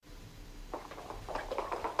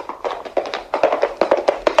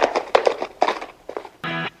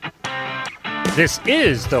This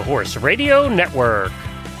is the Horse Radio Network.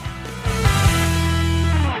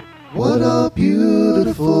 What a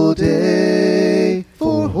beautiful day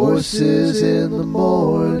for horses in the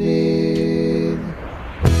morning.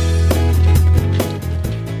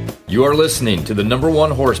 You are listening to the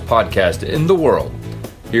 #1 horse podcast in the world.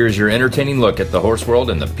 Here's your entertaining look at the horse world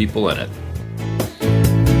and the people in it.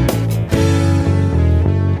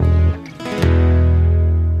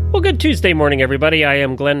 Well, good Tuesday morning, everybody. I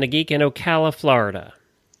am Glenn the Geek in Ocala, Florida.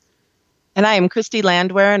 And I am Christy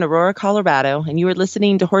Landwehr in Aurora, Colorado, and you are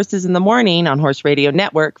listening to Horses in the Morning on Horse Radio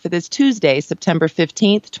Network for this Tuesday, September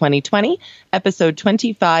 15th, 2020, episode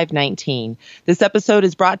 2519. This episode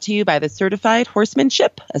is brought to you by the Certified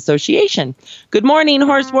Horsemanship Association. Good morning,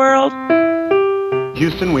 Horse World.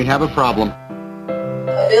 Houston, we have a problem.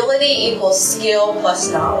 Ability equals skill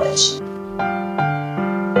plus knowledge.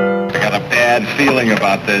 I got a bad feeling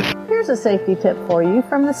about this. Here's a safety tip for you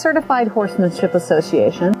from the Certified Horsemanship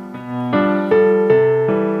Association.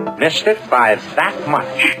 Missed it by that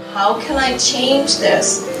much. How can I change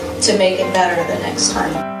this to make it better the next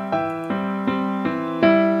time?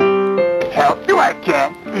 Help you, I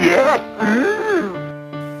can. Yes.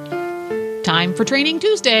 Time for Training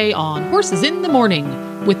Tuesday on Horses in the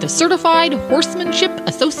Morning with the Certified Horsemanship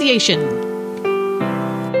Association.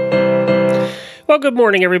 Well, good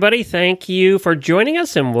morning, everybody. Thank you for joining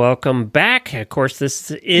us and welcome back. Of course,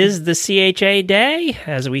 this is the CHA day.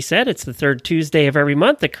 As we said, it's the third Tuesday of every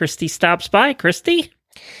month that Christy stops by. Christy?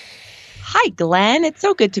 Hi, Glenn. It's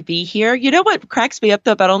so good to be here. You know what cracks me up,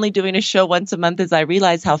 though, about only doing a show once a month is I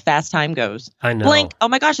realize how fast time goes. I know. Blink. Oh,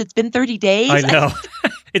 my gosh, it's been 30 days. I know.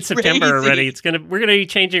 It's September Crazy. already. We're gonna be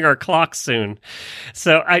changing our clocks soon.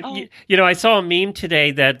 So I saw a meme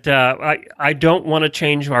today that I don't want to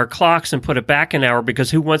change our clocks and put it back an hour because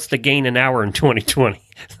who wants to gain an hour in 2020?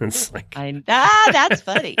 It's like that's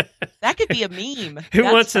funny. That could be a meme. Who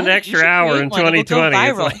That's wants funny. an extra hour in 2020?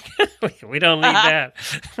 It's like, we don't need that.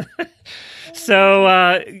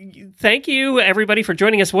 So thank you everybody for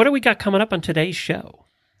joining us. What do we got coming up on today's show?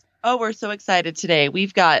 Oh, we're so excited today.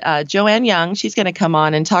 We've got Joanne Young. She's going to come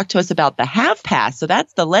on and talk to us about the half pass. So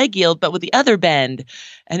that's the leg yield, but with the other bend.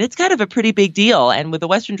 And it's kind of a pretty big deal. And with the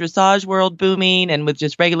Western dressage world booming and with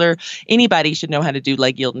just regular, anybody should know how to do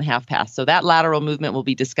leg yield and half pass. So that lateral movement will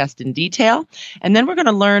be discussed in detail. And then we're going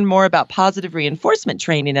to learn more about positive reinforcement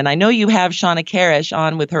training. And I know you have Shauna Karish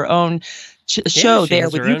on with her own show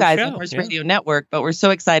there with you guys on Horse Radio Network, but we're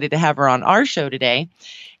so excited to have her on our show today.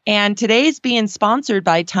 And today's being sponsored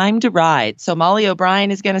by Time to Ride. So Molly O'Brien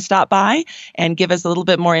is going to stop by and give us a little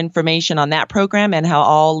bit more information on that program and how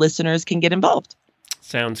all listeners can get involved.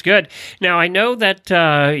 Sounds good. Now, I know that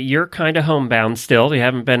you're kind of homebound still. You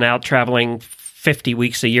haven't been out traveling 50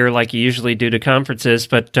 weeks a year like you usually do to conferences,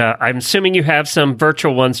 but I'm assuming you have some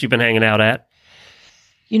virtual ones you've been hanging out at.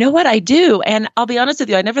 You know what? I do. And I'll be honest with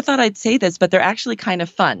you, I never thought I'd say this, but they're actually kind of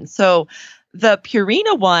fun. So the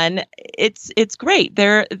Purina one, it's great.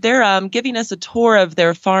 They're giving us a tour of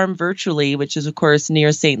their farm virtually, which is of course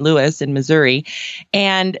near St. Louis in Missouri,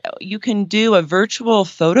 and you can do a virtual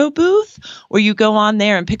photo booth where you go on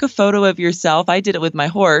there and pick a photo of yourself. I did it with my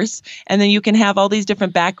horse, and then you can have all these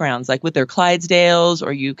different backgrounds, like with their Clydesdales,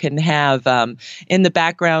 or you can have in the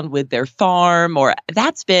background with their farm. Or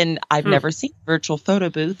I've never seen a virtual photo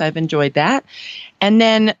booth. I've enjoyed that. And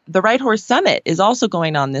then the Right Horse Summit is also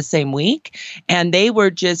going on this same week. And they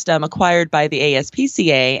were just acquired by the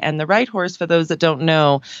ASPCA. And the Right Horse, for those that don't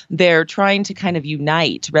know, they're trying to kind of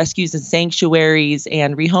unite rescues and sanctuaries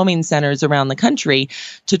and rehoming centers around the country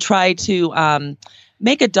to try to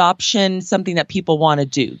make adoption something that people want to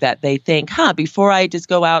do, that they think, before I just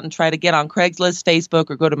go out and try to get on Craigslist, Facebook,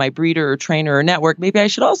 or go to my breeder or trainer or network, maybe I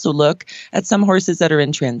should also look at some horses that are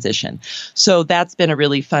in transition. So that's been a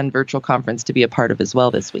really fun virtual conference to be a part of as well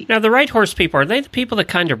this week. Now, the Right Horse people, are they the people that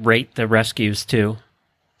kind of rate the rescues too?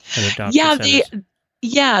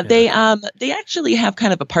 They actually have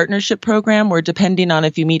kind of a partnership program where depending on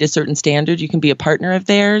if you meet a certain standard, you can be a partner of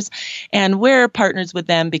theirs. And we're partners with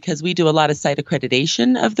them because we do a lot of site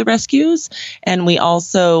accreditation of the rescues. And we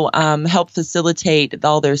also help facilitate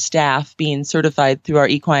all their staff being certified through our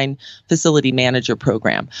equine facility manager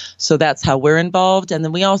program. So that's how we're involved. And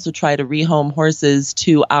then we also try to rehome horses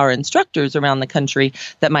to our instructors around the country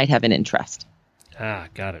that might have an interest.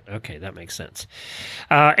 Got it. Okay, that makes sense.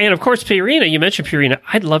 And of course, Purina, you mentioned Purina.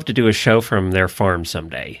 I'd love to do a show from their farm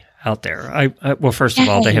someday out there. Well, first of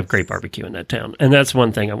all, they have great barbecue in that town. And that's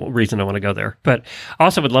one reason I want to go there. But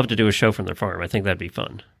also would love to do a show from their farm. I think that'd be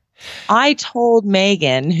fun. I told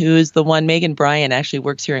Megan, Megan Bryan actually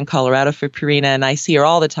works here in Colorado for Purina, and I see her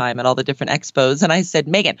all the time at all the different expos. And I said,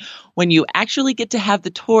 Megan, when you actually get to have the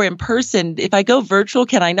tour in person, if I go virtual,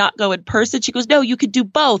 can I not go in person? She goes, no, you could do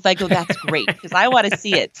both. I go, that's great, because I want to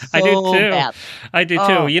see it so I do too. bad. I do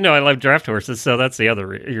too. You know, I love draft horses, so that's the other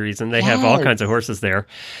reason. They have all kinds of horses there.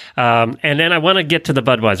 And then I want to get to the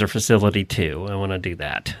Budweiser facility too. I want to do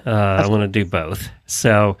that. I want to do both.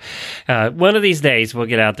 So one of these days we'll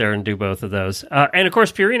get out there and do both of those. And of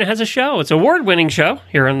course, Purina has a show. It's an award-winning show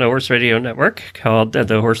here on the Horse Radio Network called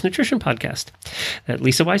the Horse Nutrition Podcast that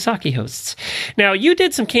Lisa Wysocki hosts. Now, you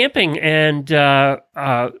did some camping, and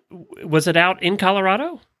was it out in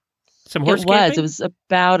Colorado? Some horse camping? It was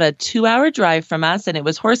about a 2-hour drive from us, and it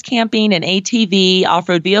was horse camping and ATV,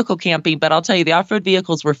 off-road vehicle camping. But I'll tell you, the off-road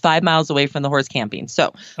vehicles were 5 miles away from the horse camping.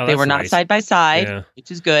 So they were not side by side,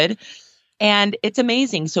 which is good. And it's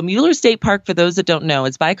amazing. So Mueller State Park, for those that don't know,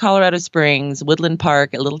 it's by Colorado Springs, Woodland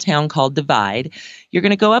Park, a little town called Divide. You're going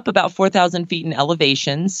to go up about 4,000 feet in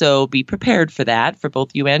elevation. So be prepared for that, for both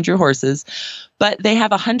you and your horses. But they have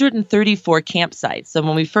 134 campsites. So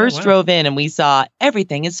when we first drove in and we saw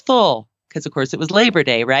everything is full, because of course it was Labor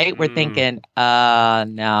Day, right? We're thinking,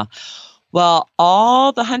 no. Well,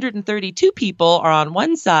 all the 132 people are on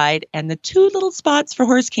one side, and the 2 little spots for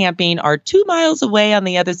horse camping are 2 miles away on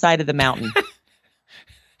the other side of the mountain.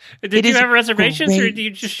 Did you have reservations, or did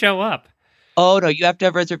you just show up? Oh, no, you have to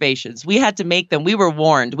have reservations. We had to make them. We were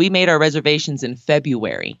warned. We made our reservations in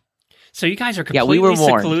February. So you guys are completely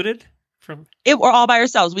secluded? We're all by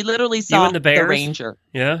ourselves. We literally saw the ranger.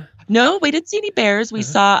 Yeah. No, we didn't see any bears. We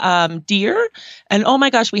saw deer. And oh my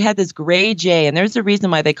gosh, we had this gray jay. And there's a reason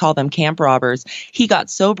why they call them camp robbers. He got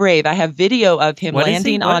so brave. I have video of him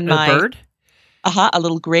landing on my bird? A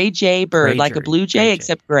little gray jay bird, like a blue jay,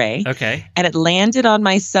 except gray. Okay. And it landed on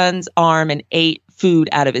my son's arm and ate food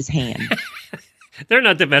out of his hand. They're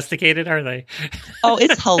not domesticated, are they? Oh,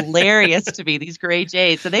 it's hilarious to me, these gray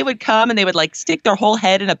jays. So they would come and they would like stick their whole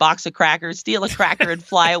head in a box of crackers, steal a cracker and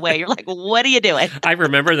fly away. You're like, what are you doing? I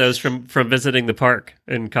remember those from visiting the park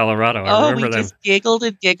in Colorado. I remember them. Just giggled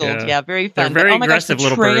and giggled. Yeah, very fun. They're very aggressive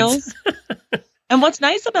little birds. And what's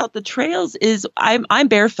nice about the trails is I'm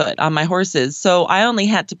barefoot on my horses, so I only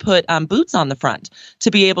had to put boots on the front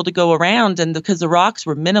to be able to go around, and because the rocks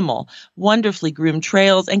were minimal, wonderfully groomed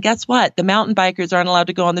trails. And guess what? The mountain bikers aren't allowed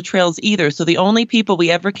to go on the trails either, so the only people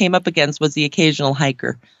we ever came up against was the occasional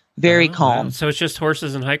hiker. Very calm. Wow. So it's just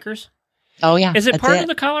horses and hikers? Oh, yeah. Is it part of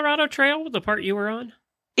the Colorado Trail, the part you were on?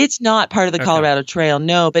 It's not part of the Colorado Trail,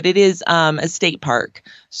 no, but it is a state park.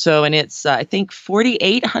 So, and it's, I think,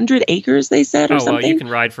 4,800 acres, they said, or something. Well, you can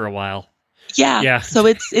ride for a while. Yeah. So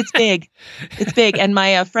it's big. It's big. And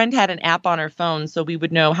my friend had an app on her phone, so we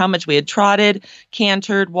would know how much we had trotted,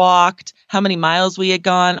 cantered, walked, how many miles we had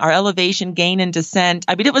gone, our elevation, gain, and descent.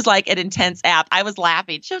 I mean, it was like an intense app. I was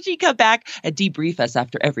laughing. She'd come back and debrief us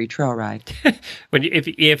after every trail ride.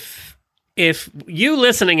 If you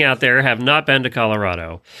listening out there have not been to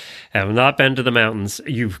Colorado, have not been to the mountains,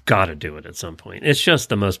 you've got to do it at some point. It's just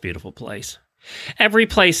the most beautiful place. Every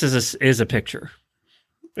place is a picture.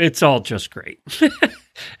 It's all just great.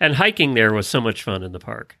 And hiking there was so much fun in the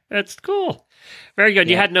park. That's cool. Very good.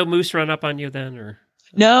 Yeah. You had no moose run up on you then, or?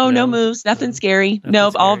 No moose. Nothing scary.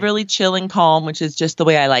 Nope. All really chill and calm, which is just the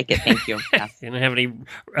way I like it. Thank you. Yes. You didn't have any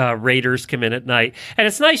raiders come in at night. And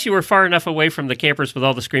it's nice you were far enough away from the campers with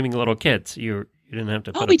all the screaming little kids. You didn't have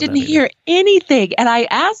to put up we didn't hear anything. And I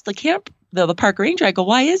asked the park ranger, I go,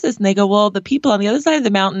 why is this? And they go, well, the people on the other side of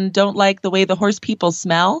the mountain don't like the way the horse people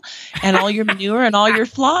smell and all your manure and all your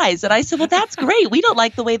flies. And I said, well, that's great. We don't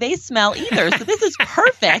like the way they smell either. So this is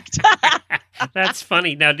perfect. That's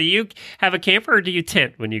funny. Now, do you have a camper or do you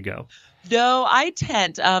tent when you go? No, I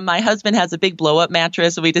tent. My husband has a big blow-up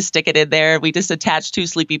mattress, so we just stick it in there. We just attach 2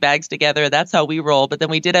 sleeping bags together. That's how we roll. But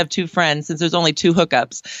then we did have 2 friends, since there's only 2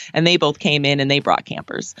 hookups, and they both came in and they brought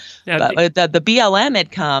campers. Now, but the BLM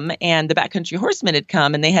had come, and the Backcountry Horsemen had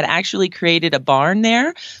come, and they had actually created a barn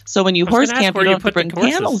there. So when you horse camp, you don't have to bring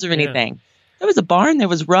camels or anything. There was a barn. There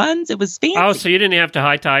was runs. It was fancy. Oh, so you didn't have to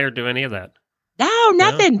high tie or do any of that? No,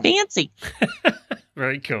 nothing fancy.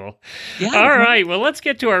 Very cool. Yeah, all right. Well, let's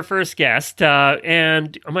get to our first guest.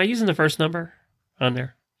 And am I using the first number on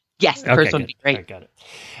there? Yes, the first one would be great. I got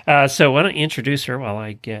it. So why don't you introduce her while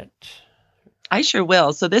I get... I sure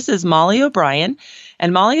will. So this is Molly O'Brien,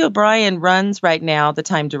 and Molly O'Brien runs right now the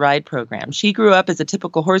Time to Ride program. She grew up as a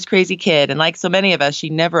typical horse crazy kid, and like so many of us, she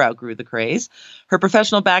never outgrew the craze. Her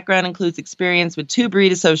professional background includes experience with 2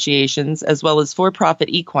 breed associations as well as for-profit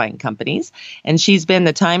equine companies, and she's been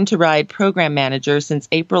the Time to Ride program manager since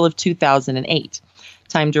April of 2008.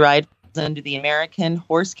 Time to Ride under the American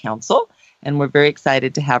Horse Council, and we're very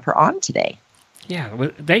excited to have her on today. Yeah,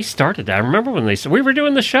 they started that. I remember when we were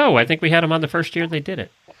doing the show. I think we had them on the first year they did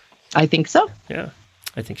it. I think so. Yeah,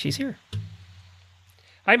 I think she's here.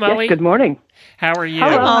 Hi, Molly. Yes, good morning. How are you?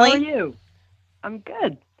 Hi, Molly. How are you? I'm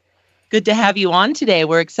good. Good to have you on today.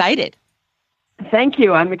 We're excited. Thank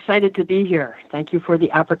you. I'm excited to be here. Thank you for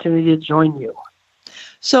the opportunity to join you.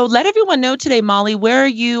 So let everyone know today, Molly, where are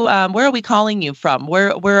you? Where are we calling you from?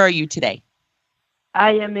 Where are you today?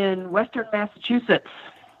 I am in Western Massachusetts.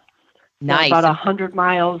 Nice. About 100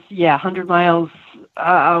 miles. Yeah, 100 miles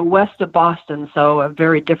west of Boston. So a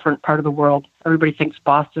very different part of the world. Everybody thinks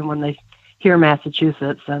Boston when they hear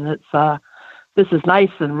Massachusetts, and it's this is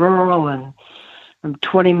nice and rural, and I'm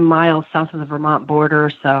 20 miles south of the Vermont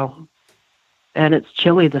border. So, and it's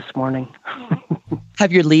chilly this morning.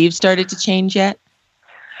 Have your leaves started to change yet?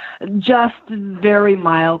 Just very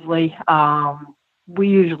mildly. We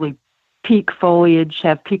usually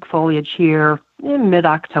have peak foliage here in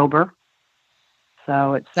mid-October.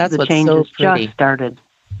 So the change has just started.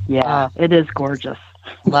 Yeah, it is gorgeous.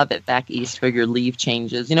 Love it back east where your leaf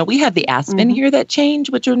changes. You know, we have the aspen here that change,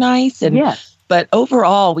 which are nice. And yes. But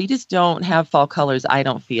overall, we just don't have fall colors, I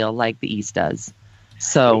don't feel, like the east does.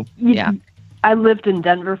 So, yeah. I lived in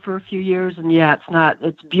Denver for a few years, and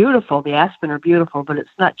it's beautiful. The aspen are beautiful, but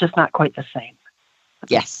it's not quite the same.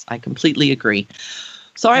 Yes, I completely agree.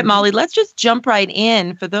 So, all right, Molly, let's just jump right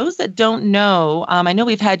in. For those that don't know, I know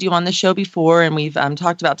we've had you on the show before, and we've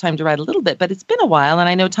talked about Time to Ride a little bit, but it's been a while, and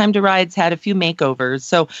I know Time to Ride's had a few makeovers.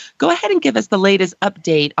 So go ahead and give us the latest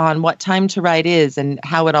update on what Time to Ride is and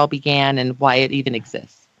how it all began and why it even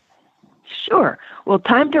exists. Sure. Well,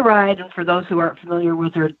 Time to Ride, and for those who aren't familiar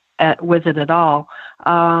with it at all,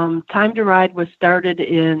 Time to Ride was started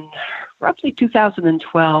in roughly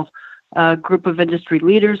 2012. A group of industry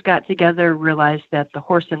leaders got together, realized that the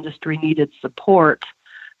horse industry needed support,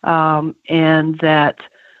 and that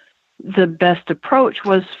the best approach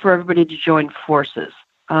was for everybody to join forces.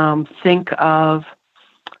 Think of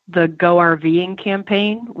the Go RVing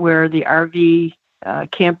campaign, where the RV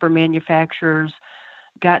camper manufacturers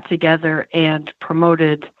got together and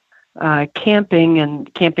promoted camping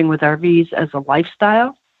and camping with RVs as a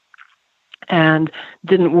lifestyle, and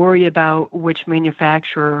didn't worry about which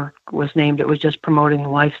manufacturer was named. It was just promoting the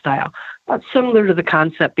lifestyle. That's similar to the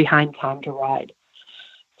concept behind Time to Ride.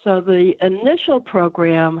 So the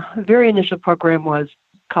very initial program was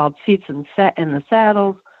called Seats in the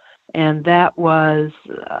Saddles, and that was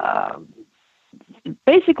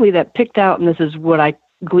basically that picked out, and this is what I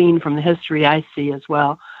gleaned from the history I see as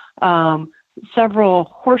well, several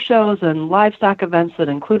horse shows and livestock events that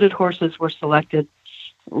included horses were selected.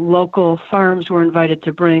 Local farms were invited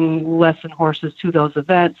to bring lesson horses to those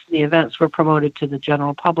events. The events were promoted to the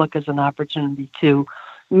general public as an opportunity to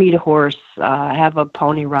meet a horse, have a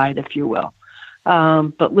pony ride, if you will.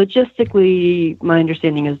 But logistically, my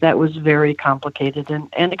understanding is that was very complicated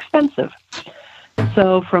and expensive.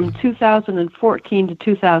 So from 2014 to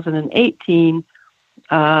 2018,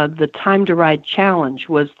 the Time to Ride Challenge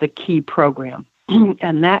was the key program.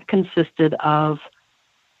 And that consisted of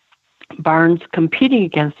barns competing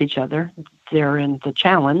against each other during the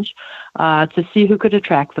challenge to see who could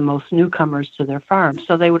attract the most newcomers to their farm.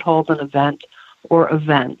 So they would hold an event or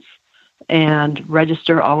events and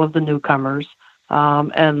register all of the newcomers.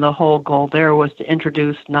 And the whole goal there was to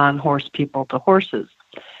introduce non-horse people to horses.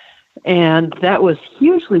 And that was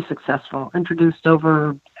hugely successful, introduced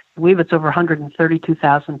I believe it's over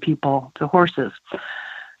 132,000 people to horses.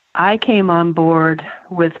 I came on board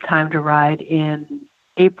with Time to Ride in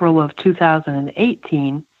April of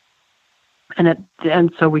 2018,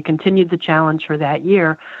 and so we continued the challenge for that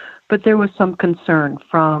year, but there was some concern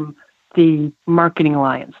from the Marketing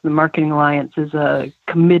Alliance. The Marketing Alliance is a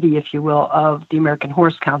committee, if you will, of the American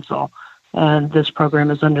Horse Council, and this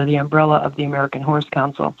program is under the umbrella of the American Horse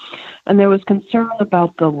Council. And there was concern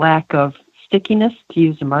about the lack of stickiness, to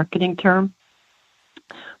use a marketing term,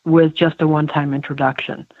 with just a one-time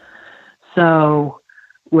introduction. So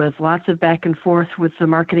with lots of back and forth with the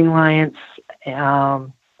Marketing Alliance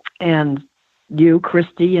and you,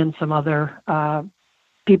 Christy, and some other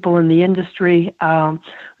people in the industry,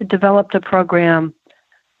 we developed a program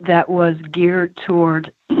that was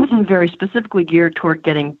very specifically geared toward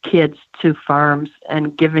getting kids to farms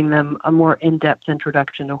and giving them a more in-depth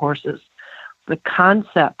introduction to horses. The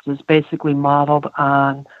concept is basically modeled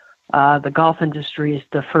on the golf industry's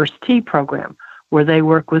The First Tee program, where they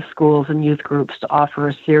work with schools and youth groups to offer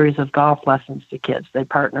a series of golf lessons to kids. They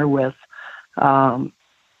partner with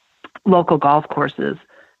local golf courses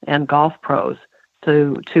and golf pros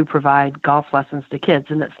to provide golf lessons to kids.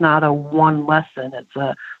 And it's not a one lesson.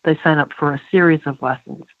 They sign up for a series of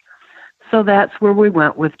lessons. So that's where we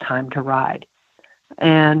went with Time to Ride.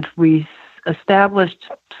 And we established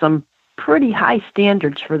some pretty high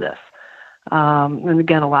standards for this. And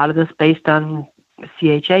again, a lot of this based on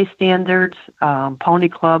CHA standards. Pony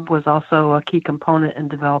Club was also a key component in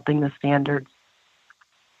developing the standards.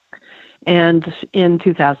 And in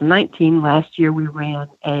 2019, last year, we ran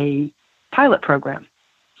a pilot program,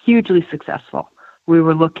 hugely successful. We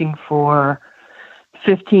were looking for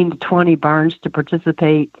 15 to 20 barns to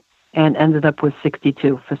participate and ended up with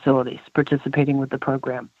 62 facilities participating with the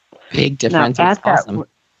program. Big difference. Now, That's awesome.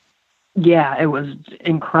 Yeah, it was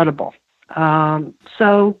incredible.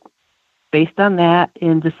 So based on that,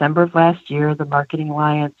 in December of last year, the Marketing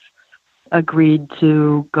Alliance agreed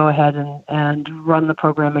to go ahead and run the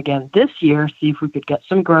program again this year, see if we could get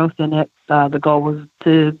some growth in it. The goal was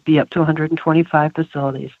to be up to 125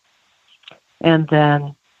 facilities. And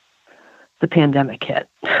then the pandemic hit.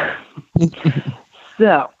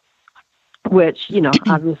 So, which,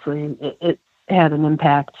 obviously it had an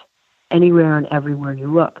impact anywhere and everywhere you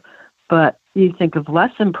look. But you think of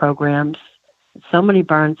lesson programs, so many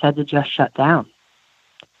barns had to just shut down.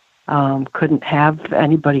 Couldn't have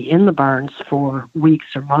anybody in the barns for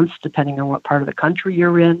weeks or months, depending on what part of the country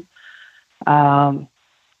you're in.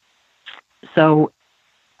 So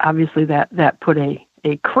obviously that put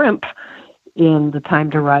a crimp in the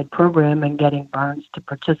Time to Ride program and getting barns to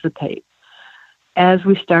participate. As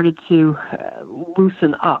we started to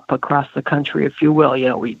loosen up across the country, if you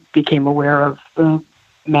will, we became aware of the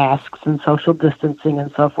masks and social distancing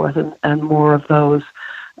and so forth, and more of those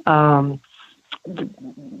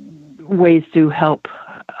ways to help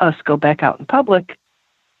us go back out in public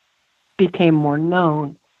became more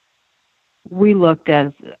known. We looked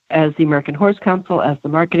as the American Horse Council, as the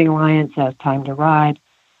Marketing Alliance, as Time to Ride,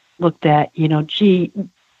 looked at,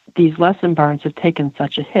 these lesson barns have taken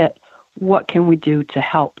such a hit. What can we do to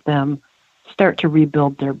help them start to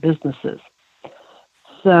rebuild their businesses?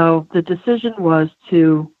 So the decision was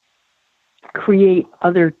to create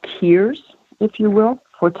other tiers, if you will,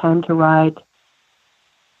 for Time to Ride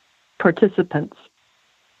participants.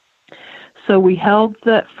 So we held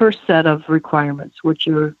that first set of requirements, which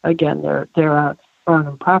are, again, there are barn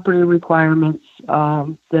and property requirements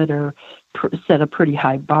that are set a pretty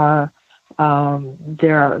high bar.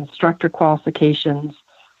 There are instructor qualifications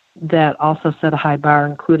that also set a high bar,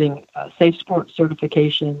 including safe sports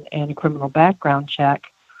certification and a criminal background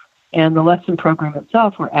check. And the lesson program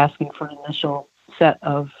itself, we're asking for an initial set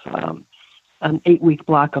of an 8-week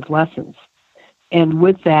block of lessons. And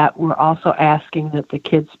with that, we're also asking that the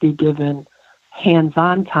kids be given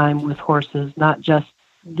hands-on time with horses, not just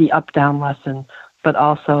the up-down lesson, but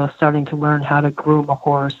also starting to learn how to groom a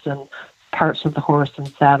horse and parts of the horse and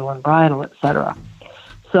saddle and bridle, etc.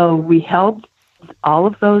 So we held all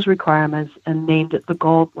of those requirements and named it the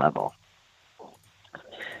gold level.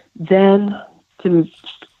 Then, to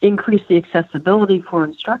increase the accessibility for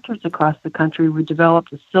instructors across the country, we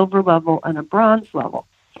developed a silver level and a bronze level.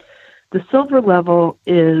 The silver level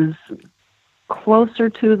is closer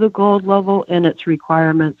to the gold level in its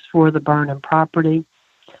requirements for the barn and property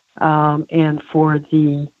and for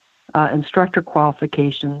the instructor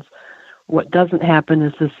qualifications. What doesn't happen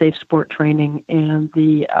is the safe sport training and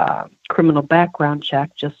the criminal background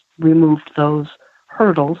check, just removed those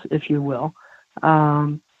hurdles, if you will,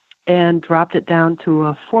 and dropped it down to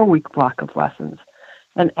a 4-week block of lessons,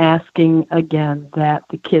 and asking again that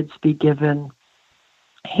the kids be given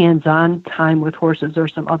hands-on time with horses or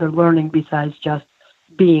some other learning besides just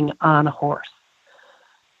being on a horse.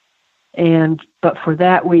 But for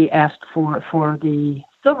that, we asked for the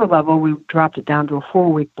silver level, we dropped it down to a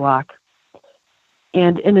 4-week block.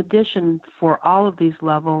 And in addition, for all of these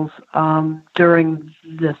levels, during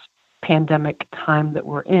this pandemic time that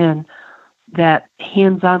we're in, that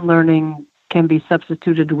hands-on learning can be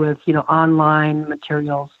substituted with, online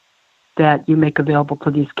materials that you make available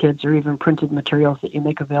to these kids, or even printed materials that you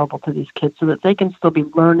make available to these kids, so that they can still be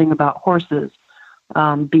learning about horses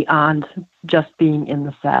beyond just being in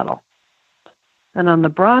the saddle. And on the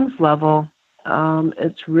bronze level,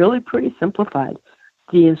 it's really pretty simplified.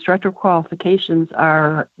 The instructor qualifications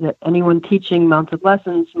are that anyone teaching mounted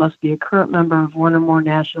lessons must be a current member of one or more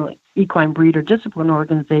national equine breed or discipline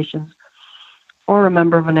organizations, or a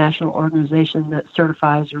member of a national organization that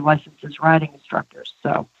certifies or licenses riding instructors.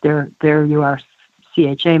 So there you are,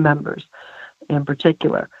 CHA members in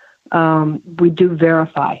particular. We do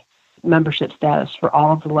verify membership status for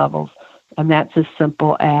all of the levels, and that's as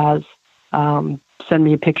simple as send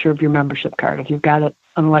me a picture of your membership card. If you've got an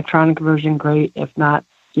electronic version, great. If not,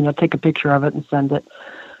 take a picture of it and send it.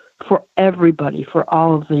 For everybody, for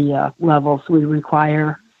all of the levels, we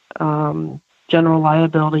require general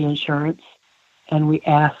liability insurance, and we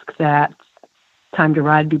ask that Time to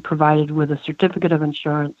Ride be provided with a certificate of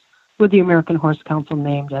insurance with the American Horse Council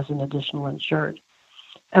named as an additional insured.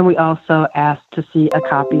 And we also ask to see a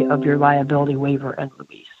copy of your liability waiver and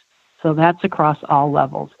release. So that's across all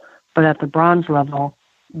levels. But at the bronze level,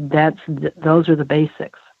 those are the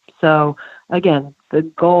basics. So again, the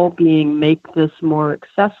goal being make this more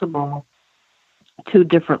accessible to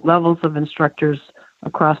different levels of instructors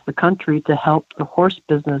across the country to help the horse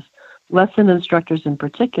business, lesson instructors in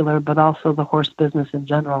particular, but also the horse business in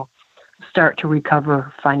general, start to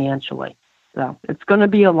recover financially. So it's going to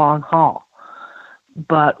be a long haul,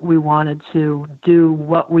 but we wanted to do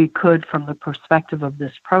what we could from the perspective of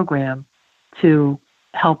this program to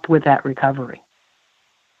help with that recovery.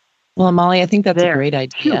 Well, Molly, I think that's a great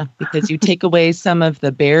idea because you take away some of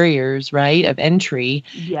the barriers, right, of entry,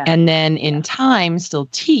 and then in time still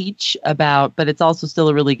teach about, but it's also still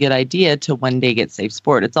a really good idea to one day get safe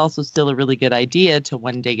sport. It's also still a really good idea to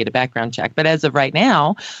one day get a background check. But as of right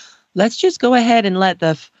now, let's just go ahead and let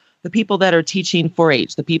the people that are teaching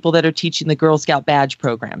 4-H, the people that are teaching the Girl Scout badge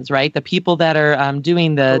programs, right? The people that are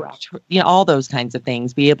doing all those kinds of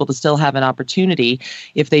things, be able to still have an opportunity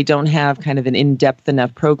if they don't have kind of an in-depth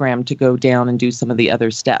enough program to go down and do some of the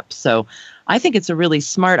other steps. So I think it's a really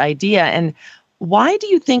smart idea. And why do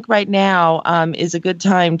you think right now is a good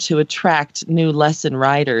time to attract new lesson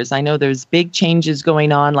riders? I know there's big changes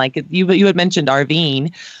going on, like you had mentioned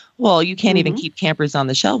RVing. Well, you can't even keep campers on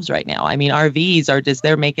the shelves right now. I mean, RVs are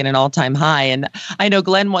they're making an all-time high. And I know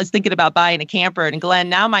Glenn was thinking about buying a camper, and Glenn,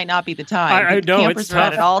 now might not be the time. I know, campers it's tough.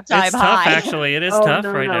 At an all-time it's high. Tough, actually. It is tough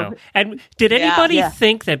now. And did anybody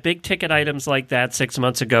think that big ticket items like that 6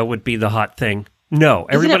 months ago would be the hot thing? No.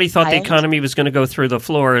 Everybody thought the economy was going to go through the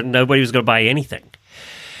floor and nobody was going to buy anything.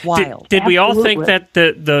 Wild. Did we all think that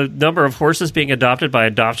the number of horses being adopted by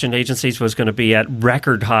adoption agencies was going to be at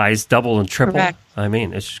record highs, double and triple? Correct. I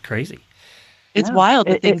mean, it's just crazy. It's wild,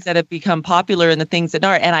 the things that have become popular and the things that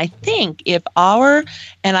aren't. And I think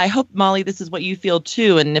and I hope, Molly, this is what you feel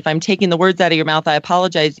too, and if I'm taking the words out of your mouth, I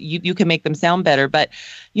apologize, you can make them sound better. But,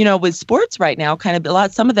 with sports right now, kind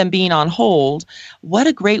of some of them being on hold, what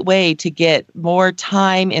a great way to get more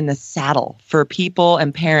time in the saddle for people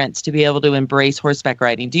and parents to be able to embrace horseback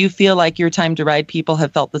riding. Do you feel like your Time to Ride people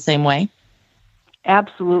have felt the same way?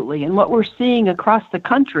 Absolutely. And what we're seeing across the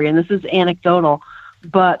country, and this is anecdotal,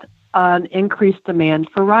 but an increased demand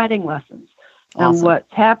for riding lessons. Awesome. And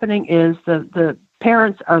what's happening is the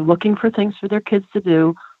parents are looking for things for their kids to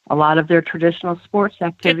do. A lot of their traditional sports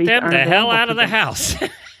activities get them the hell out of the house.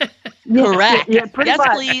 Correct. Yeah, pretty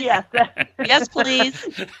much. Please. Yes. Yes,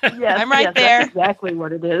 please. Yes, I'm right there. That's exactly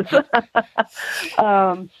what it is.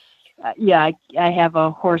 I have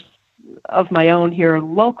a horse of my own here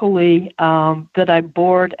locally that I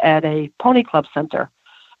board at a pony club center.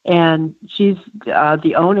 And she's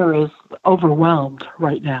the owner is overwhelmed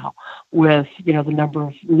right now with the number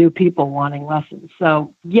of new people wanting lessons.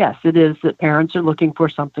 So yes, it is that parents are looking for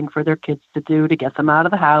something for their kids to do to get them out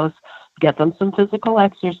of the house, get them some physical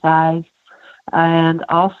exercise, and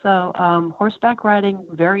also horseback riding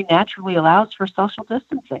very naturally allows for social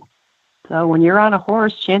distancing. So when you're on a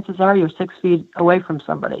horse, chances are you're 6 feet away from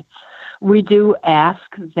somebody. We do ask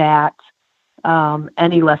that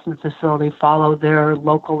any lesson facility follow their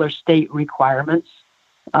local or state requirements,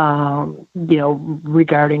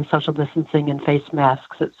 regarding social distancing and face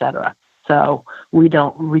masks, etc. So we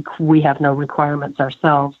have no requirements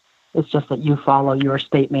ourselves. It's just that you follow your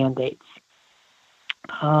state mandates.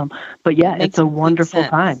 But yeah, it's a wonderful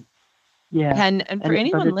time. Yeah. And for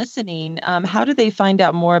anyone listening, how do they find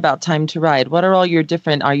out more about Time to Ride? What are all your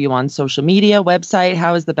are you on social media, website?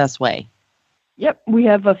 How is the best way? Yep, we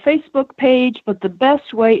have a Facebook page, but the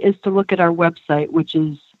best way is to look at our website, which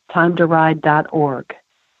is timetoride.org.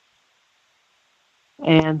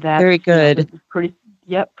 And that's very good. Pretty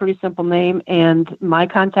simple name. And my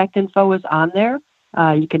contact info is on there.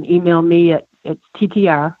 You can email me at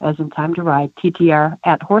TTR, as in Time to Ride,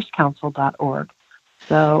 TTR@horsecouncil.org.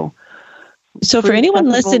 So for anyone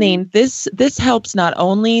listening, this helps not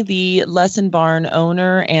only the lesson barn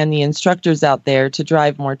owner and the instructors out there to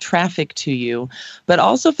drive more traffic to you, but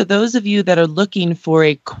also for those of you that are looking for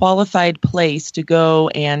a qualified place to go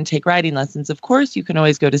and take riding lessons. Of course, you can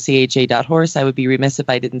always go to cha.horse. I would be remiss if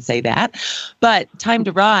I didn't say that. But Time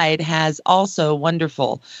to Ride has also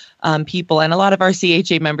wonderful people, and a lot of our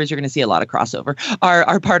CHA members, you're going to see a lot of crossover,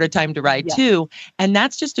 are part of Time to Ride too. And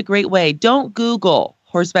that's just a great way. Don't Google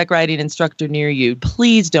horseback riding instructor near you.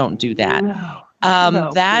 Please don't do that. No.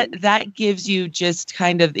 That gives you just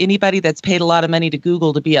kind of anybody that's paid a lot of money to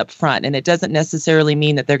Google to be up front. And it doesn't necessarily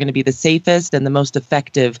mean that they're going to be the safest and the most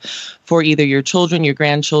effective for either your children, your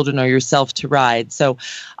grandchildren, or yourself to ride. So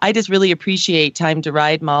I just really appreciate Time to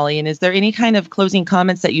Ride, Molly. And is there any kind of closing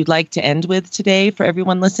comments that you'd like to end with today for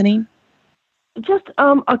everyone listening? Just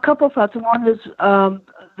a couple thoughts. One is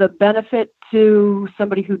the benefit to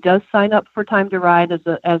somebody who does sign up for Time to Ride as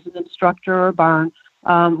an instructor or barn.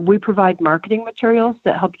 We provide marketing materials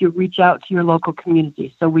that help you reach out to your local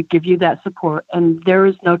community. So we give you that support, and there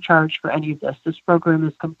is no charge for any of this. This program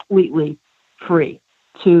is completely free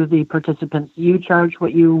to the participants. You charge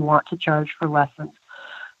what you want to charge for lessons.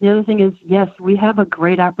 The other thing is, yes, we have a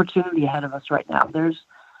great opportunity ahead of us right now.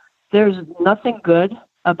 There's nothing good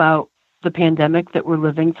about the pandemic that we're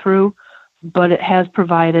living through, but it has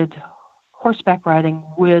provided horseback riding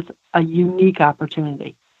with a unique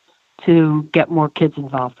opportunity to get more kids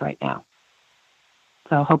involved right now.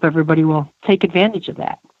 So I hope everybody will take advantage of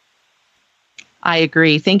that. I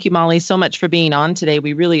agree. Thank you, Molly, so much for being on today.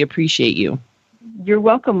 We really appreciate you. You're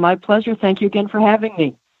welcome. My pleasure. Thank you again for having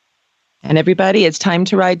me. And everybody, it's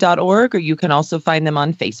timetoride.org, or you can also find them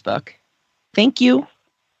on Facebook. Thank you.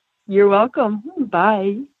 You're welcome.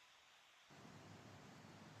 Bye.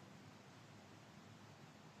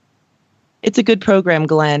 It's a good program,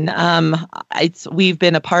 Glenn. We've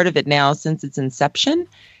been a part of it now since its inception.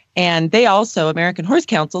 And they also, American Horse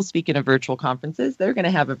Council, speaking of virtual conferences, they're going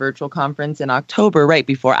to have a virtual conference in October, right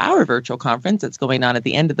before our virtual conference that's going on at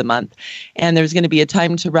the end of the month. And there's going to be a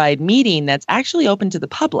Time to Ride meeting that's actually open to the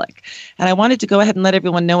public. And I wanted to go ahead and let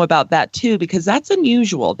everyone know about that too, because that's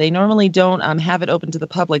unusual. They normally don't have it open to the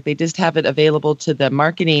public. They just have it available to the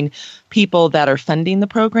marketing people that are funding the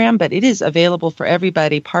program, but it is available for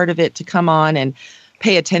everybody, part of it, to come on and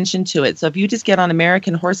pay attention to it. So if you just get on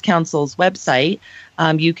American Horse Council's website,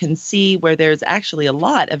 you can see where there's actually a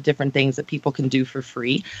lot of different things that people can do for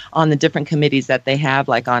free on the different committees that they have,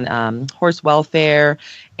 like on horse welfare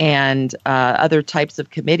and other types of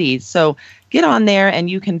committees. So get on there and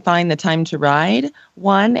you can find the Time to Ride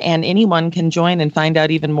one, and anyone can join and find out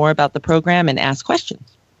even more about the program and ask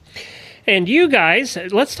questions. And you guys,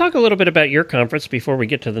 let's talk a little bit about your conference before we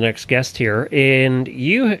get to the next guest here. And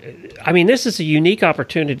this is a unique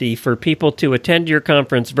opportunity for people to attend your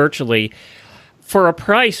conference virtually for a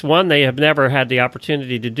price, one, they have never had the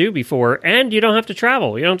opportunity to do before, and you don't have to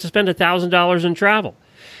travel. You don't have to spend $1,000 in travel.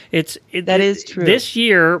 That is true. This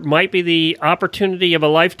year might be the opportunity of a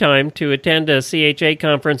lifetime to attend a CHA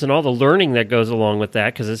conference and all the learning that goes along with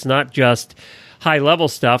that, because it's not just high-level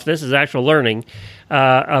stuff. This is actual learning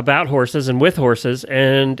about horses and with horses.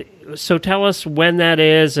 And so tell us when that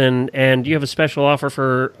is, and you have a special offer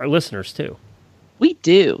for our listeners, too. We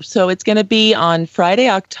do. So it's going to be on Friday,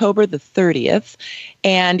 October the 30th.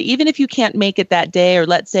 And even if you can't make it that day, or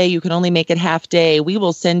let's say you can only make it half day, we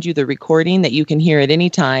will send you the recording that you can hear at any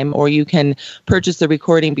time, or you can purchase the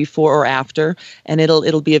recording before or after, and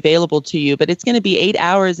it'll be available to you. But it's going to be 8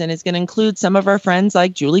 hours, and it's going to include some of our friends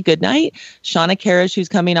like Julie Goodnight, Shauna Karish, who's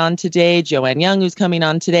coming on today, Joanne Young, who's coming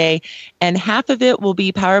on today. And half of it will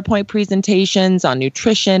be PowerPoint presentations on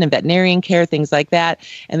nutrition and veterinarian care, things like that.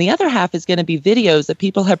 And the other half is going to be videos that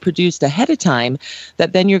people have produced ahead of time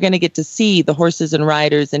that then you're going to get to see the horses and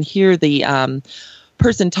riders and hear the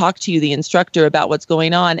person talk to you, the instructor, about what's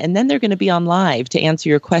going on. And then they're going to be on live to answer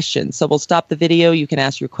your questions. So we'll stop the video. You can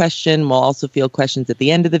ask your question. We'll also field questions at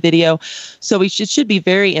the end of the video. So it should be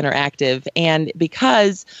very interactive. And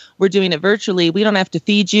because we're doing it virtually, we don't have to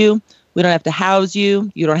feed you. We don't have to house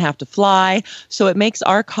you. You don't have to fly. So it makes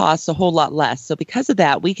our costs a whole lot less. So because of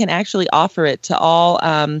that, we can actually offer it to all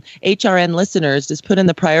HRN listeners. Just put in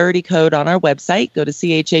the priority code on our website. Go to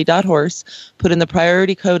cha.horse. Put in the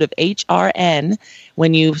priority code of HRN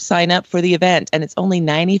when you sign up for the event. And it's only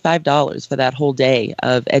 $95 for that whole day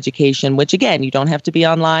of education, which, again, you don't have to be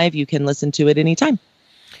on live. You can listen to it anytime.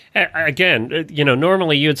 Again,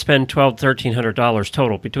 normally you'd spend $1,200-1,300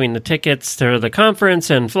 total between the tickets to the conference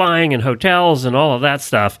and flying and hotels and all of that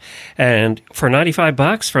stuff. And for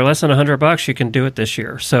 $95, for less than $100, you can do it this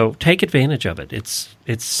year. So take advantage of it. It's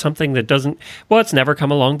something that it's never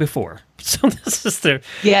come along before. So this is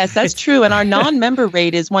Yes, that's true. And our non-member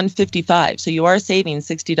rate is $155. So you are saving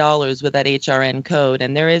 $60 with that HRN code.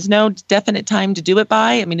 And there is no definite time to do it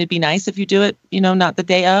by. I mean, it'd be nice if you do it, not the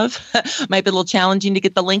day of. Might be a little challenging to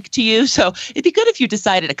get the link to you. So it'd be good if you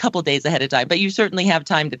decided a couple days ahead of time. But you certainly have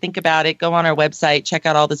time to think about it. Go on our website, check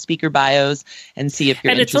out all the speaker bios, and see if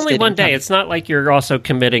you're interested. And it's only one day. It's not like you're also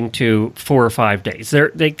committing to 4 or 5 days.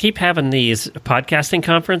 They keep having these podcasting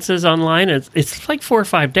attending conferences online. It's like 4 or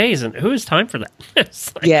 5 days, and who has time for that?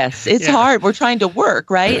 It's hard. We're trying to work,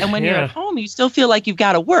 right? And when you're at home, you still feel like you've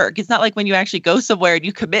got to work. It's not like when you actually go somewhere and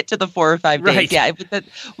you commit to the 4 or 5 days. Right. Yeah,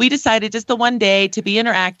 we decided just the one day to be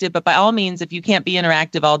interactive, but by all means, if you can't be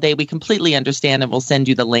interactive all day, we completely understand, and we'll send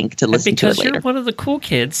you the link to listen to it later. Because you're one of the cool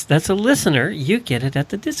kids that's a listener, you get it at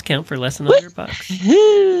the discount for less than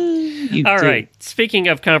 $100. All right. Speaking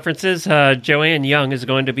of conferences, Joanne Young is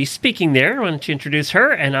going to be speaking there. Why don't you introduce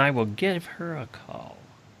her, and I will give her a call.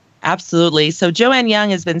 Absolutely. So Joanne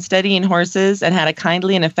Young has been studying horses and how to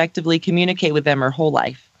kindly and effectively communicate with them her whole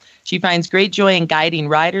life. She finds great joy in guiding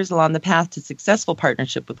riders along the path to successful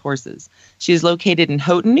partnership with horses. She is located in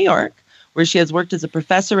Houghton, New York, where she has worked as a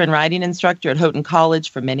professor and riding instructor at Houghton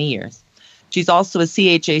College for many years. She's also a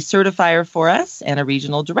CHA certifier for us and a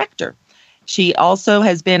regional director. She also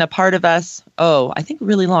has been a part of us, I think a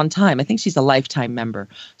really long time. I think she's a lifetime member.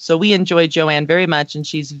 So we enjoy Joanne very much, and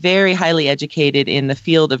she's very highly educated in the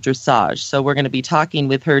field of dressage. So we're going to be talking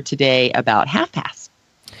with her today about half pass.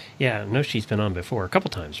 Yeah, I know she's been on before a couple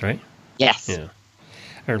times, right? Yes. Yeah.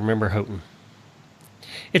 I remember Houghton.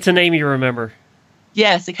 It's a name you remember.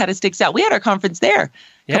 Yes, it kind of sticks out. We had our conference there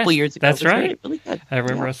a couple years ago. That's right. Really good. I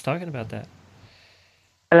remember us talking about that.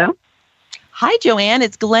 Hello? Hi, Joanne.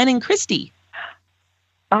 It's Glenn and Christy.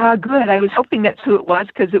 Good. I was hoping that's who it was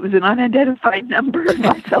because it was an unidentified number on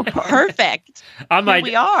my cell phone. Perfect. Here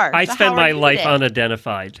we are. I So spend my life today?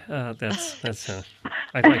 unidentified. That's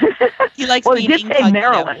I like it. He likes Well, being he did say incognito.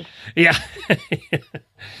 Maryland. Yeah.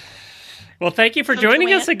 Well, thank you for joining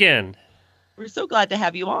Joanne, us again. We're so glad to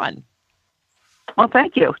have you on. Well,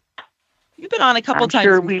 thank you. You've been on a couple I'm times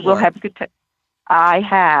sure before. we will have a good time. I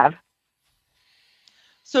have,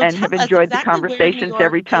 So and tell have us enjoyed the exactly where New conversations York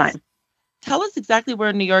every is. time. Tell us exactly where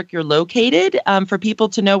in New York you're located for people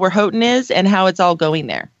to know where Houghton is and how it's all going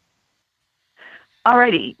there.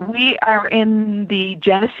 Alrighty. We are in the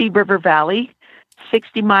Genesee River Valley,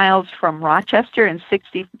 60 miles from Rochester and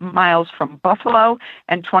 60 miles from Buffalo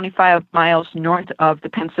and 25 miles north of the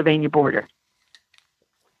Pennsylvania border.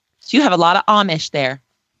 So you have a lot of Amish there.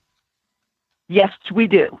 Yes, we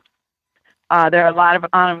do. There are a lot of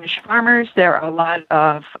Amish farmers. There are a lot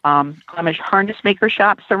of Amish harness maker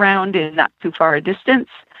shops around in not too far a distance,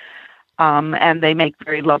 and they make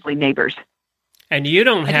very lovely neighbors. And you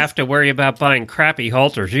don't have to worry about buying crappy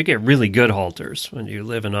halters. You get really good halters when you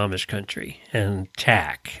live in Amish country and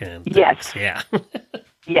tack. And yes. Yeah.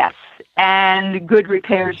 Yes. And good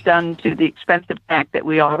repairs done to the expensive tack that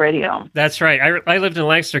we already own. That's right. I lived in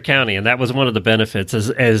Lancaster County, and that was one of the benefits.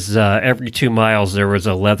 As every 2 miles, there was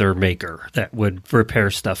a leather maker that would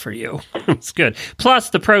repair stuff for you. It's good. Plus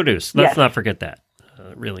the produce. Let's not forget that.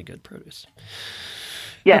 Really good produce.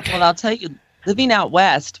 Yes. Well, I'll tell you, living out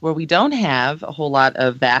west where we don't have a whole lot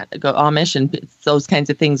of that Amish and those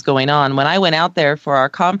kinds of things going on. When I went out there for our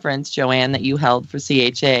conference, Joanne, that you held for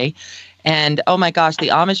CHA, and oh my gosh, the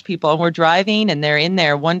Amish people, we're driving and they're in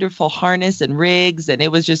their wonderful harness and rigs, and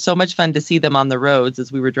it was just so much fun to see them on the roads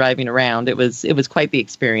as we were driving around. It was quite the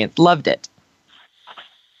experience. Loved it.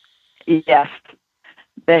 Yes,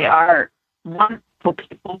 they are wonderful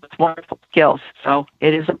people with wonderful skills. So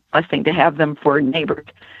it is a blessing to have them for neighbors.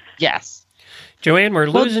 Yes. Joanne, we're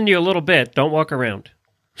losing you a little bit. Don't walk around.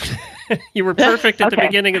 You were perfect at the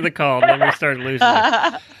beginning of the call, and then we started losing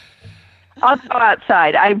you. I'll go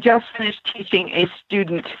outside. I've just finished teaching a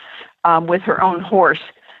student with her own horse.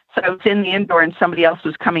 So I was in the indoor and somebody else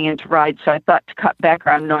was coming in to ride. So I thought to cut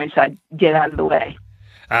background noise, I'd get out of the way.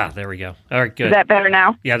 There we go. All right, good. Is that better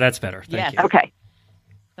now? Yeah, that's better. Thank you. Okay.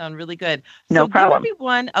 Sound really good. No problem. Give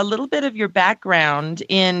everyone a little bit of your background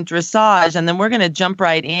in dressage, and then we're going to jump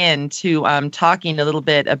right into talking a little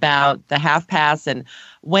bit about the half pass and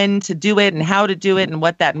when to do it and how to do it and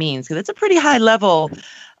what that means. Because it's a pretty high level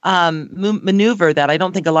maneuver that I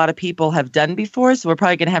don't think a lot of people have done before. So we're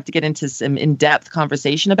probably going to have to get into some in-depth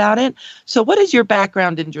conversation about it. So what is your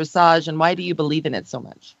background in dressage and why do you believe in it so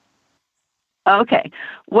much? Okay.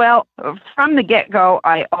 Well, from the get-go,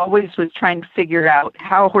 I always was trying to figure out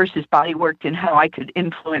how a horse's body worked and how I could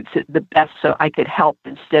influence it the best so I could help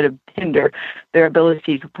instead of hinder their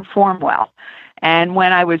ability to perform well. And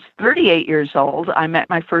when I was 38 years old, I met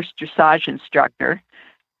my first dressage instructor,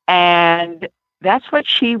 and that's what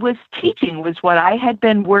she was teaching, was what I had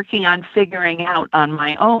been working on figuring out on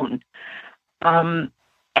my own.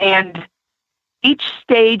 And each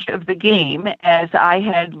stage of the game, as I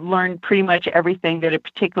had learned pretty much everything that a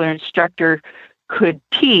particular instructor could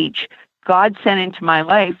teach, God sent into my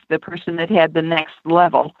life the person that had the next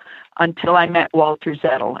level until I met Walter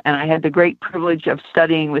Zettel. And I had the great privilege of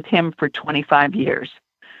studying with him for 25 years.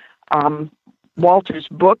 Walter's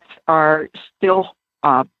books are still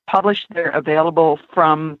published. They're available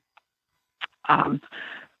from, can't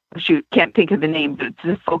think of the name, but it's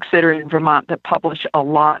the folks that are in Vermont that publish a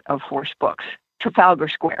lot of horse books. Trafalgar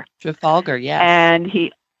Square. Trafalgar, yes.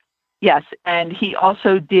 And he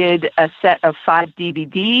also did a set of 5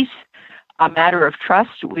 DVDs, A Matter of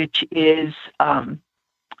Trust, which is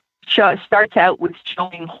starts out with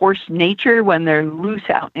showing horse nature when they're loose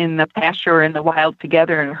out in the pasture or in the wild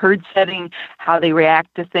together in a herd setting, how they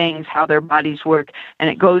react to things, how their bodies work, and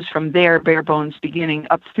it goes from there, bare bones beginning,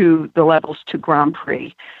 up through the levels to Grand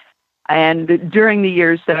Prix. And during the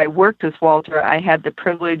years that I worked with Walter, I had the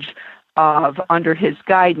privilege of, under his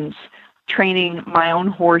guidance, training my own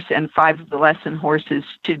horse and 5 of the lesson horses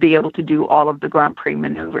to be able to do all of the Grand Prix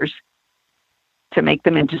maneuvers, to make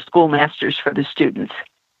them into schoolmasters for the students.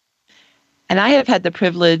 And I have had the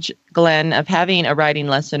privilege, Glenn, of having a riding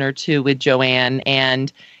lesson or two with Joanne.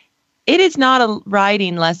 And it is not a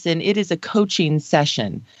riding lesson. It is a coaching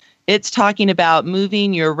session. It's talking about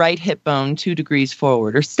moving your right hip bone 2 degrees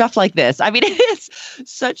forward or stuff like this. I mean, it is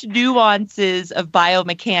such nuances of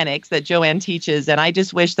biomechanics that Joanne teaches. And I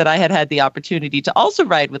just wish that I had had the opportunity to also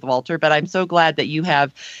ride with Walter. But I'm so glad that you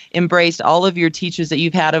have embraced all of your teachers that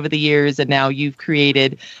you've had over the years. And now you've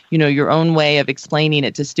created, your own way of explaining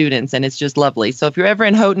it to students. And it's just lovely. So if you're ever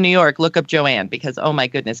in Houghton, New York, look up Joanne because, oh my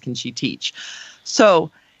goodness, can she teach?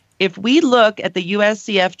 So if we look at the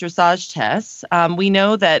USCF dressage tests, we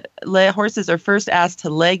know that horses are first asked to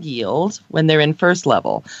leg yield when they're in first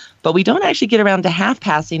level, but we don't actually get around to half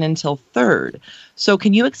passing until third. So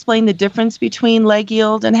can you explain the difference between leg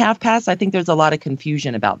yield and half pass? I think there's a lot of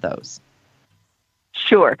confusion about those.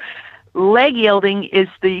 Sure. Leg yielding is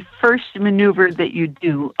the first maneuver that you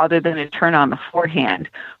do other than a turn on the forehand,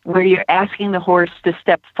 where you're asking the horse to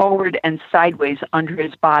step forward and sideways under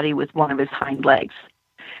his body with one of his hind legs.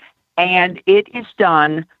 And it is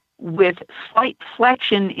done with slight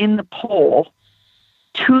flexion in the pole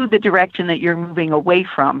to the direction that you're moving away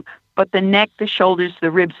from, but the neck, the shoulders, the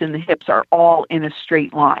ribs, and the hips are all in a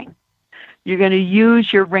straight line. You're going to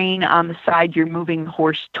use your rein on the side you're moving the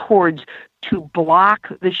horse towards to block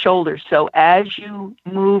the shoulders. So as you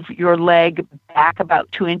move your leg back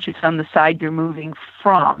about 2 inches on the side you're moving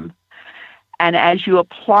from, and as you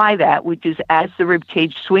apply that, which is as the rib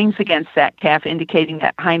cage swings against that calf, indicating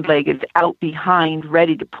that hind leg is out behind,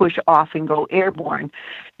 ready to push off and go airborne,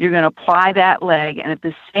 you're going to apply that leg, and at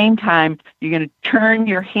the same time, you're going to turn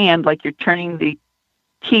your hand like you're turning the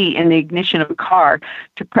key in the ignition of a car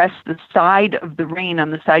to press the side of the rein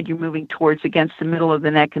on the side you're moving towards against the middle of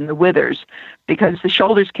the neck and the withers, because the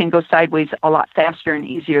shoulders can go sideways a lot faster and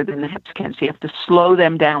easier than the hips can, so you have to slow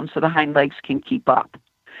them down so the hind legs can keep up.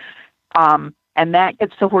 And that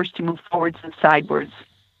gets the horse to move forwards and sidewards.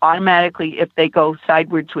 Automatically, if they go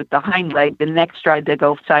sidewards with the hind leg, the next stride they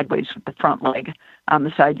go sideways with the front leg on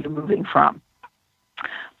the side you're moving from.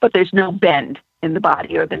 But there's no bend in the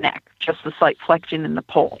body or the neck, just a slight flexion in the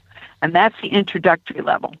pole. And that's the introductory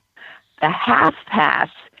level. The half pass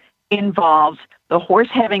involves the horse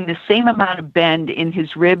having the same amount of bend in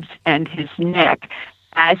his ribs and his neck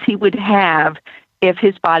as he would have if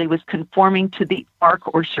his body was conforming to the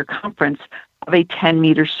arc or circumference of a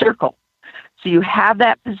 10-meter circle. So you have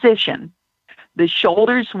that position. The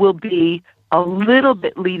shoulders will be a little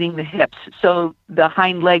bit leading the hips. So the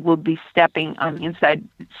hind leg will be stepping on the inside.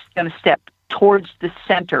 It's going to step towards the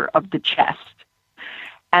center of the chest.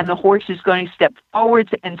 And the horse is going to step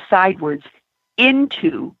forwards and sidewards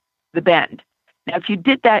into the bend. Now, if you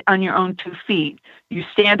did that on your own 2 feet, you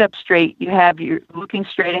stand up straight, you're looking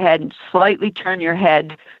straight ahead and slightly turn your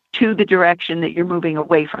head to the direction that you're moving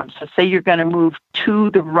away from. So say you're going to move to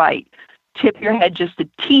the right, tip your head just a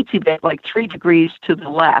teensy bit, like 3 degrees to the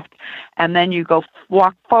left, and then you go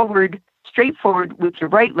walk forward, straight forward with your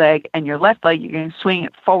right leg, and your left leg, you're going to swing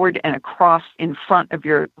it forward and across in front of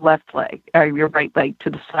your left leg, or your right leg to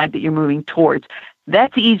the side that you're moving towards.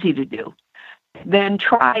 That's easy to do. Then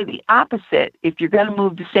try the opposite. If you're going to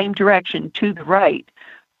move the same direction to the right,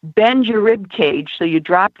 bend your rib cage so you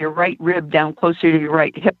drop your right rib down closer to your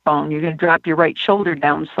right hip bone. You're going to drop your right shoulder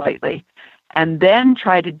down slightly, and then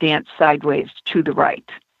try to dance sideways to the right.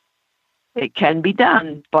 It can be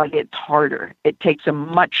done, but it's harder. It takes a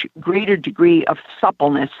much greater degree of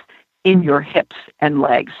suppleness in your hips and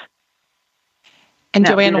legs. And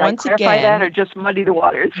now, Joanne, once again, clarify that or just muddy the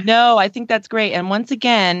waters? No, I think that's great. And once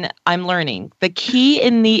again, I'm learning the key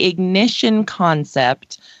in the ignition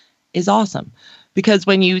concept is awesome, because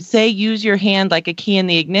when you say use your hand like a key in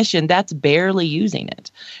the ignition, that's barely using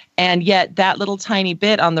it. And yet that little tiny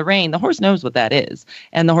bit on the rein, the horse knows what that is,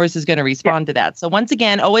 and the horse is going to respond to that. So once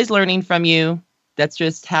again, always learning from you. That's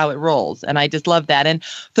just how it rolls. And I just love that. And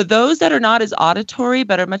for those that are not as auditory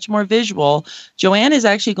but are much more visual, Joanne is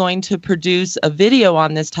actually going to produce a video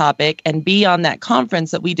on this topic and be on that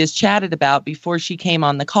conference that we just chatted about before she came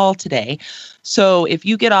on the call today. So if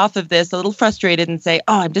you get off of this a little frustrated and say,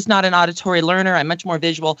 oh, I'm just not an auditory learner, I'm much more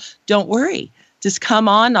visual, don't worry. Just come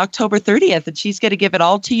on October 30th and she's going to give it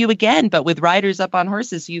all to you again, but with riders up on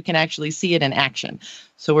horses so you can actually see it in action.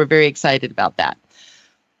 So we're very excited about that.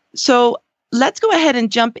 So let's go ahead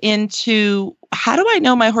and jump into, how do I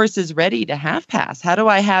know my horse is ready to half pass? How do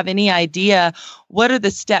I have any idea what are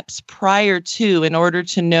the steps prior to in order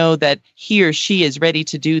to know that he or she is ready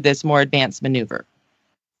to do this more advanced maneuver?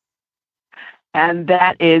 And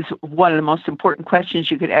that is one of the most important questions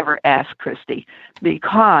you could ever ask, Christy,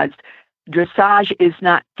 because dressage is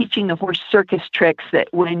not teaching the horse circus tricks that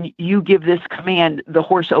when you give this command, the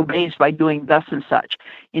horse obeys by doing thus and such.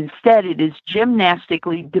 Instead, it is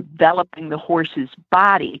gymnastically developing the horse's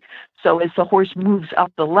body. So as the horse moves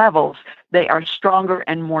up the levels, they are stronger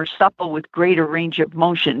and more supple with greater range of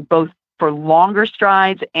motion, both for longer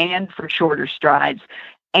strides and for shorter strides,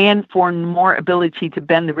 and for more ability to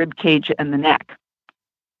bend the rib cage and the neck.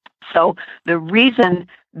 So the reason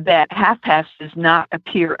that half pass does not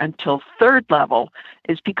appear until third level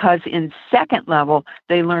is because in second level,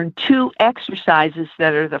 they learn 2 exercises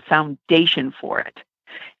that are the foundation for it.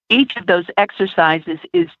 Each of those exercises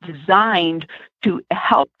is designed to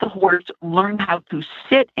help the horse learn how to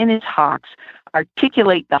sit in his hocks,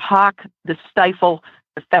 articulate the hock, the stifle,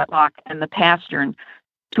 the fetlock, and the pastern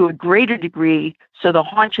to a greater degree so the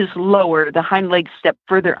haunches lower, the hind legs step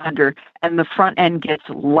further under, and the front end gets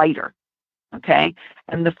lighter. Okay?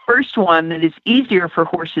 And the first one that is easier for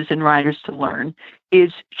horses and riders to learn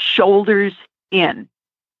is shoulders in.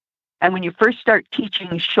 And when you first start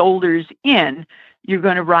teaching shoulders in, you're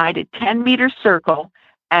going to ride a 10-meter circle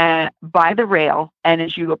by the rail. And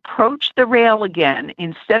as you approach the rail again,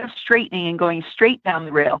 instead of straightening and going straight down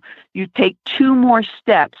the rail, you take 2 more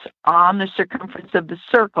steps on the circumference of the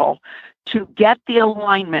circle to get the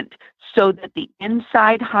alignment so that the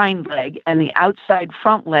inside hind leg and the outside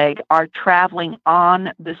front leg are traveling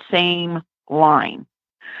on the same line.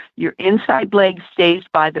 Your inside leg stays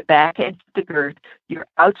by the back edge of the girth. Your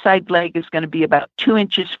outside leg is going to be about 2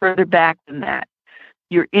 inches further back than that.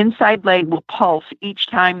 Your inside leg will pulse each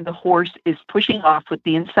time the horse is pushing off with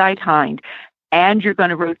the inside hind, and you're going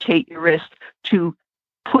to rotate your wrist to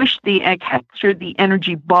push capture the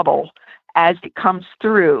energy bubble as it comes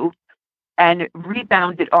through and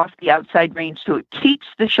rebound it off the outside rein so it keeps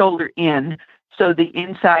the shoulder in, so the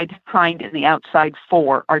inside hind and the outside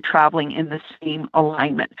fore are traveling in the same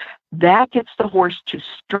alignment. That gets the horse to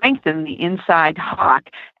strengthen the inside hock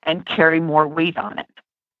and carry more weight on it.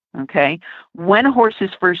 Okay? When a horse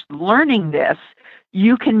is first learning this,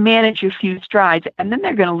 you can manage a few strides, and then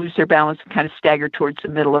they're going to lose their balance and kind of stagger towards the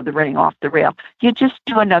middle of the ring off the rail. You just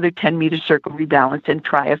do another 10-meter circle rebalance and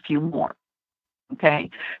try a few more. Okay?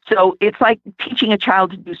 So it's like teaching a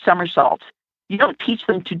child to do somersaults. You don't teach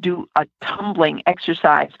them to do a tumbling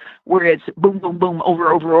exercise where it's boom, boom, boom, over,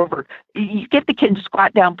 over, over. You get the kid to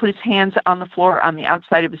squat down, put his hands on the floor on the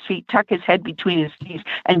outside of his feet, tuck his head between his knees,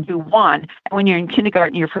 and do one. And when you're in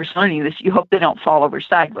kindergarten, you're first learning this, you hope they don't fall over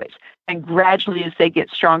sideways. And gradually, as they get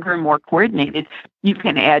stronger and more coordinated, you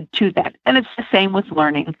can add to that. And it's the same with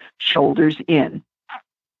learning shoulders in.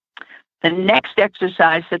 The next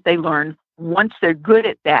exercise that they learn, once they're good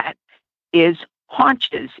at that, is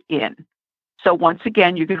haunches in. So once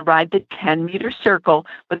again, you're going to ride the 10-meter circle,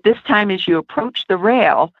 but this time as you approach the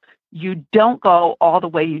rail, you don't go all the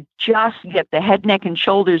way. You just get the head, neck, and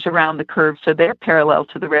shoulders around the curve so they're parallel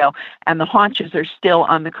to the rail, and the haunches are still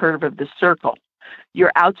on the curve of the circle.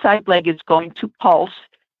 Your outside leg is going to pulse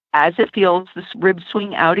as it feels the rib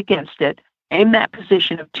swing out against it, in that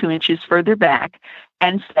position of 2 inches further back,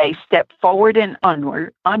 and say step forward and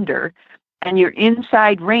under, and your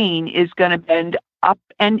inside rein is going to bend up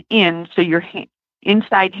and in, so your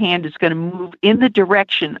inside hand is going to move in the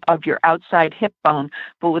direction of your outside hip bone,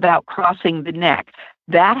 but without crossing the neck.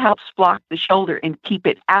 That helps block the shoulder and keep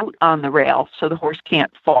it out on the rail so the horse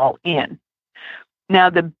can't fall in.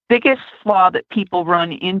 Now, the biggest flaw that people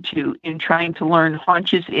run into in trying to learn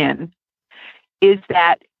haunches in is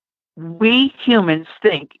that we humans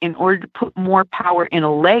think in order to put more power in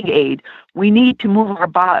a leg aid, we need to move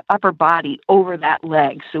our upper body over that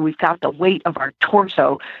leg. So we've got the weight of our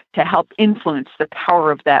torso to help influence the power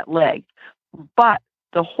of that leg. But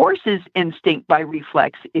the horse's instinct by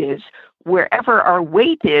reflex is wherever our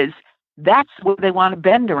weight is, that's where they want to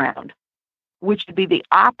bend around, which would be the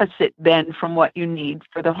opposite bend from what you need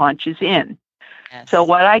for the haunches in. Yes. So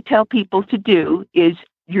what I tell people to do is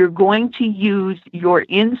you're going to use your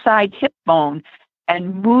inside hip bone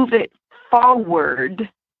and move it forward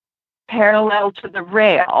parallel to the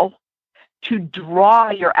rail to draw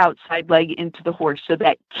your outside leg into the horse, so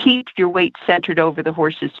that keeps your weight centered over the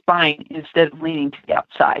horse's spine instead of leaning to the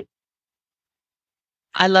outside.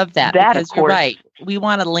 I love that because you're right. We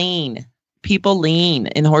want to lean. People lean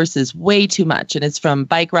in horses way too much. And it's from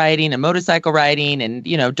bike riding and motorcycle riding and,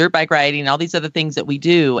 dirt bike riding, all these other things that we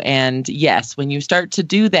do. And yes, when you start to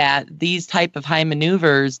do that, these type of high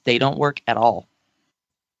maneuvers, they don't work at all.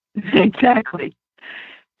 Exactly.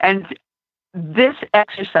 And this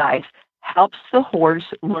exercise helps the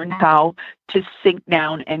horse learn how to sink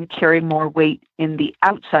down and carry more weight in the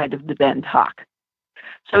outside of the bend hock.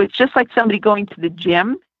 So it's just like somebody going to the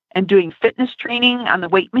gym and doing fitness training on the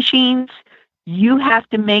weight machines. You have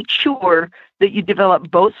to make sure that you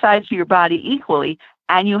develop both sides of your body equally,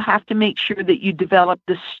 and you have to make sure that you develop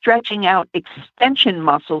the stretching out extension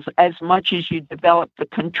muscles as much as you develop the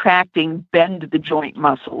contracting bend the joint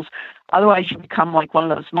muscles. Otherwise, you become like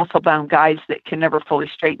one of those muscle-bound guys that can never fully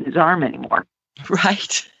straighten his arm anymore.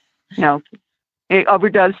 Right. He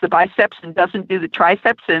overdoes the biceps and doesn't do the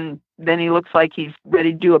triceps, and then he looks like he's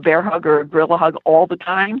ready to do a bear hug or a gorilla hug all the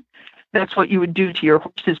time. That's what you would do to your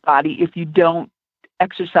horse's body if you don't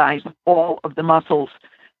exercise all of the muscles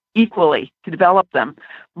equally to develop them.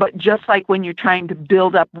 But just like when you're trying to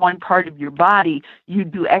build up one part of your body, you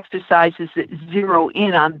do exercises that zero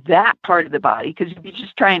in on that part of the body, because if you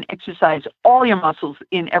just try and exercise all your muscles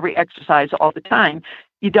in every exercise all the time,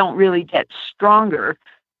 you don't really get stronger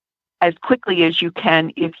as quickly as you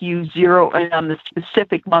can if you zero in on the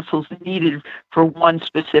specific muscles needed for one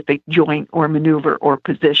specific joint or maneuver or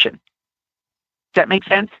position. Does that make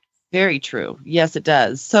sense? Very true. Yes, it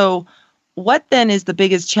does. So what then is the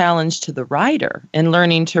biggest challenge to the rider in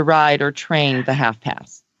learning to ride or train the half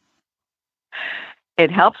pass?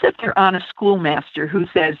 It helps if you're on a schoolmaster who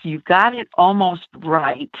says, you've got it almost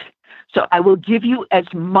right, so I will give you as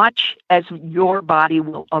much as your body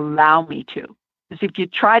will allow me to. Because if you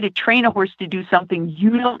try to train a horse to do something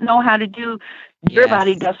you don't know how to do, your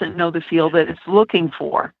body doesn't know the feel that it's looking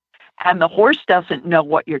for. And the horse doesn't know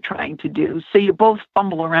what you're trying to do. So you both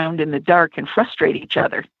fumble around in the dark and frustrate each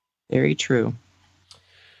other. Very true.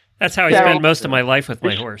 That's how I spend most of my life with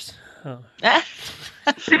my horse. Oh.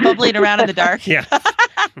 Bubbling around in the dark. Yeah,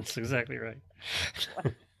 that's exactly right.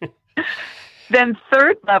 Then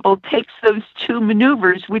third level takes those two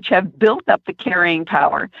maneuvers, which have built up the carrying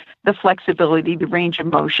power, the flexibility, the range of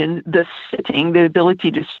motion, the sitting, the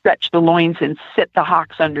ability to stretch the loins and sit the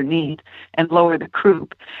hocks underneath and lower the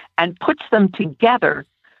croup, and puts them together.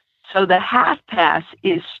 So the half pass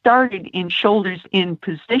is started in shoulders in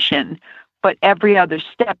position, but every other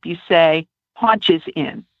step you say haunches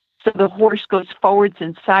in. So the horse goes forwards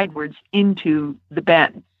and sidewards into the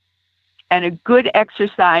bend. And a good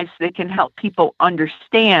exercise that can help people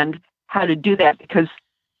understand how to do that, because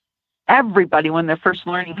everybody, when they're first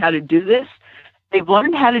learning how to do this, they've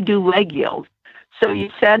learned how to do leg yield. So you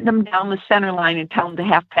send them down the center line and tell them to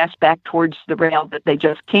half pass back towards the rail that they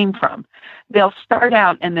just came from. They'll start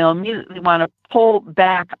out and they'll immediately want to pull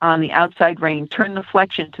back on the outside rein, turn the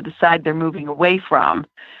flexion to the side they're moving away from,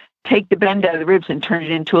 take the bend out of the ribs and turn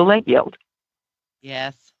it into a leg yield.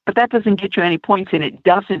 Yes. But that doesn't get you any points, and it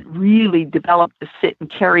doesn't really develop the sit and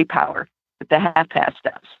carry power that the half pass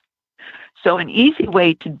does. So an easy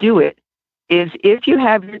way to do it is if you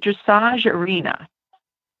have your dressage arena,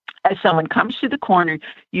 as someone comes to the corner,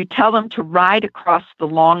 you tell them to ride across the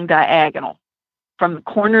long diagonal from the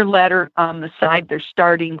corner letter on the side they're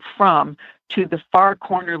starting from to the far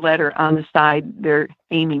corner letter on the side they're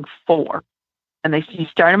aiming for. And you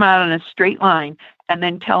start them out on a straight line and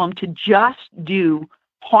then tell them to just do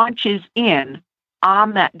haunches in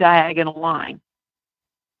on that diagonal line.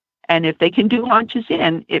 And if they can do haunches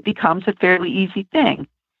in, it becomes a fairly easy thing.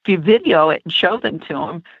 If you video it and show them to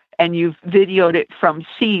them, and you've videoed it from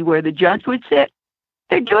C where the judge would sit,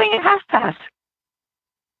 they're doing a half pass.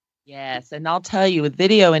 Yes, and I'll tell you, with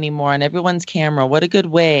video anymore on everyone's camera, what a good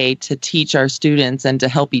way to teach our students and to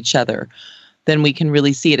help each other. Then we can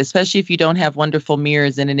really see it, especially if you don't have wonderful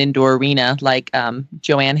mirrors in an indoor arena like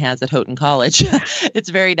Joanne has at Houghton College. It's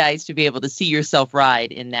very nice to be able to see yourself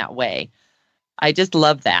ride in that way. I just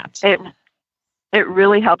love that. It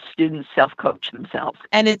really helps students self-coach themselves.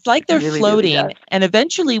 And it's like they're really, floating. Really, and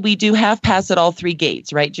eventually we do half pass at all three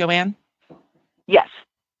gates, right, Joanne? Yes.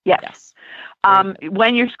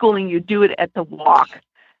 When you're schooling, you do it at the walk.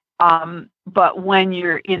 But when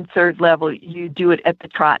you're in third level, you do it at the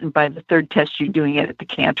trot, and by the third test, you're doing it at the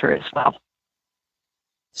canter as well.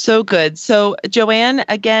 So good. So, Joanne,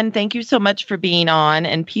 again, thank you so much for being on.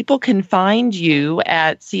 And people can find you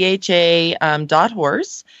at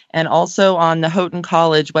cha.horse and also on the Houghton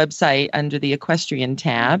College website under the equestrian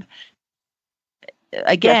tab.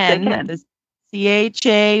 Again, the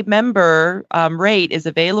CHA member rate is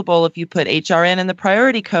available if you put HRN in the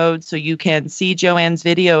priority code, so you can see Joanne's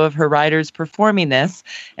video of her riders performing this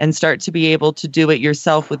and start to be able to do it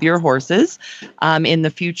yourself with your horses in the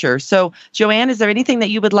future. So, Joanne, is there anything that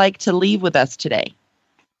you would like to leave with us today?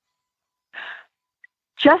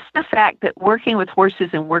 Just the fact that working with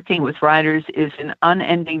horses and working with riders is an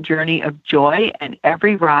unending journey of joy, and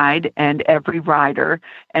every ride and every rider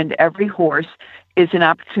and every horse is an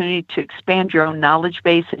opportunity to expand your own knowledge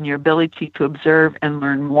base and your ability to observe and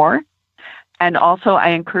learn more. And also, I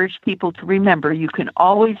encourage people to remember you can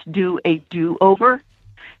always do a do-over,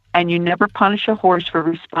 and you never punish a horse for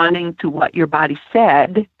responding to what your body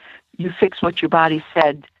said. You fix what your body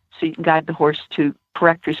said so you can guide the horse to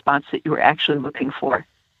correct response that you were actually looking for.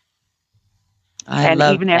 And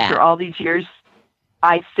even after all these years,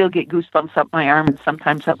 I still get goosebumps up my arm and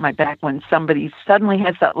sometimes up my back when somebody suddenly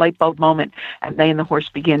has that light bulb moment and they and the horse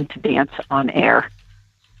begin to dance on air.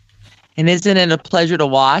 And isn't it a pleasure to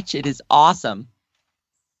watch? It is awesome.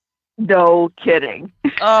 No kidding.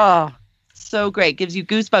 Oh, so great. Gives you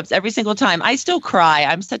goosebumps every single time. I still cry.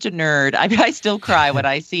 I'm such a nerd. I still cry when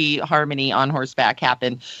I see Harmony on horseback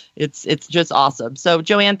happen. It's just awesome. So,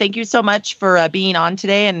 Joanne, thank you so much for being on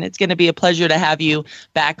today. And it's going to be a pleasure to have you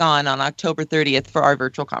back on October 30th for our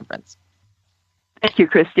virtual conference. Thank you,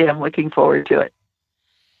 Christy. I'm looking forward to it.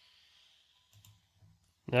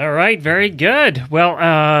 All right, very good.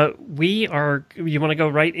 Well, you want to go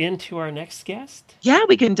right into our next guest? Yeah,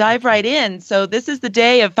 we can dive right in. So this is the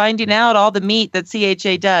day of finding out all the meat that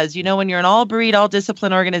CHA does. You know, when you're an all-breed,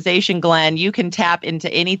 all-discipline organization, Glenn, you can tap into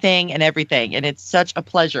anything and everything, and it's such a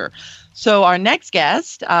pleasure. So our next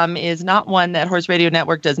guest is not one that Horse Radio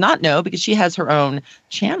Network does not know because she has her own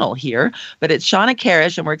channel here, but it's Shauna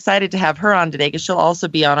Karish, and we're excited to have her on today because she'll also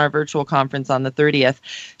be on our virtual conference on the 30th.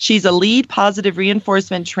 She's a lead positive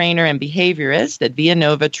reinforcement trainer and behaviorist at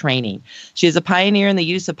Villanova Training. She is a pioneer in the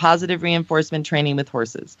use of positive reinforcement training with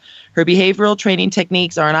horses. Her behavioral training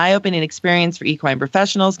techniques are an eye-opening experience for equine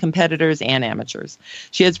professionals, competitors, and amateurs.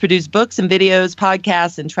 She has produced books and videos,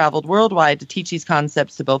 podcasts, and traveled worldwide to teach these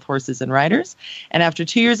concepts to both horses and riders. And after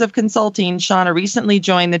 2 years of consulting, Shauna recently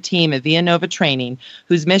joined the team at Villanova Training,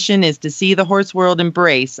 whose mission is to see the horse world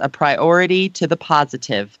embrace a priority to the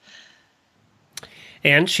positive.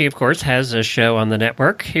 And she, of course, has a show on the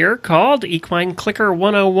network here called Equine Clicker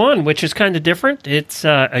 101, which is kind of different. It's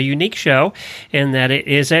a unique show in that it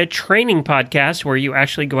is a training podcast where you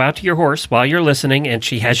actually go out to your horse while you're listening, and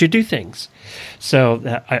she has you do things. So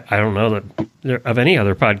I don't know of any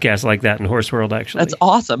other podcast like that in horse world, actually. That's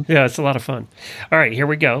awesome. Yeah, it's a lot of fun. All right, here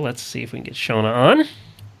we go. Let's see if we can get Shauna on.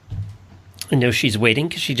 I know she's waiting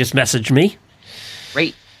because she just messaged me.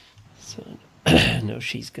 Great. So I know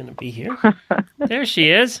she's going to be here. There she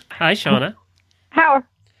is. Hi, Shauna. Hi,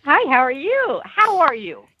 how are you? How are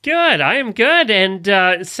you? Good. I am good. And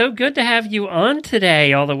it's so good to have you on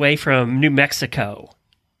today all the way from New Mexico.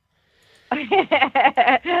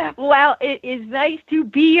 Well, it is nice to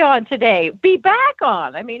be on today. Be back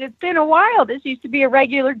on. I mean, it's been a while. This used to be a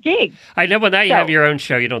regular gig. I know, but now you have your own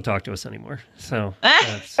show. You don't talk to us anymore. So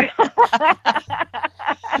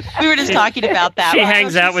we were just talking about that. She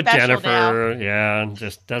hangs out with Jennifer. Yeah, and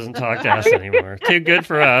just doesn't talk to us anymore. Too good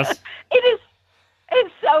for us.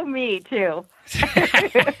 It's so me, too.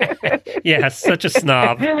 Yeah, such a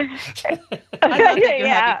snob. I love that you're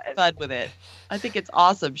having fun with it. I think it's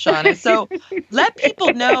awesome, Shauna. So let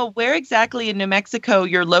people know where exactly in New Mexico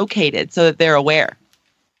you're located so that they're aware.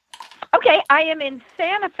 Okay, I am in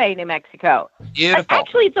Santa Fe, New Mexico. Beautiful.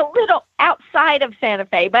 Actually, it's a little outside of Santa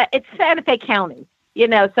Fe, but it's Santa Fe County. You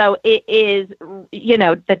know, so it is, you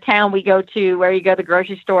know, the town we go to where you go to the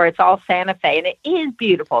grocery store. It's all Santa Fe, and it is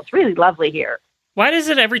beautiful. It's really lovely here. Why does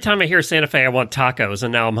it every time I hear Santa Fe, I want tacos,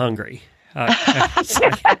 and now I'm hungry?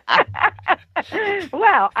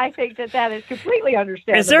 Well, I think that is completely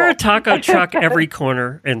understandable. Is there a taco truck every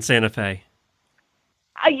corner in Santa Fe?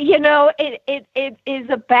 You know, it is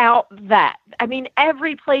about that. I mean,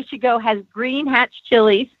 every place you go has green hatch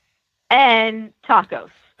chilies and tacos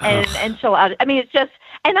and enchiladas. I mean, it's just,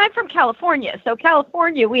 and I'm from California. So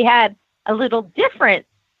California, we had a little different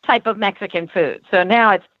type of Mexican food. So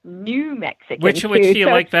now it's New Mexican Which food. do you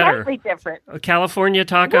like better? Slightly different. California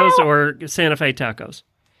tacos or Santa Fe tacos?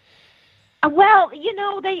 Well, you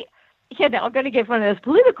know, I'm going to give one of those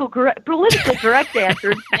politically correct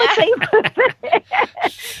answers, but they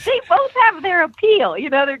both have their appeal.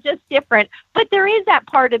 They're just different. But there is that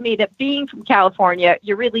part of me that, being from California,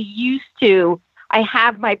 you're really used to. I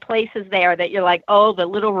have my places there that you're like, oh, the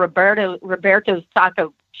little Roberto's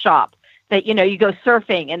taco shop that, you go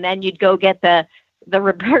surfing, and then you'd go get the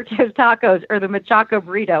Roberto's tacos or the Machaco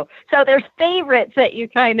burrito. So there's favorites that you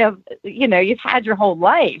kind of, you've had your whole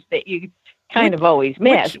life that you kind of always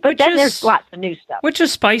miss. But then there's lots of new stuff. Which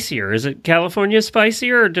is spicier? Is it California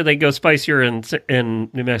spicier, or do they go spicier in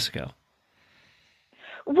New Mexico?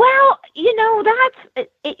 Well,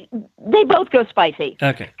 they both go spicy.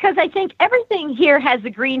 Okay. Because I think everything here has the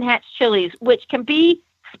green hatch chilies, which can be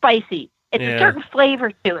spicy. It's a certain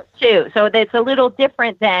flavor to it, too. So it's a little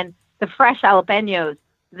different than the fresh jalapenos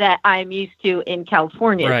that I'm used to in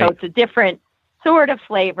California. Right. So it's a different sort of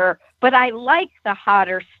flavor. But I like the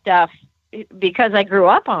hotter stuff because I grew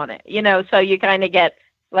up on it, so you kind of get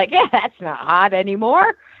like, yeah, that's not hot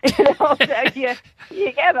anymore. So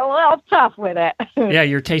you get a little tough with it. Yeah,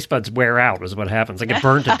 your taste buds wear out is what happens. They get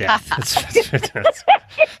burned to death.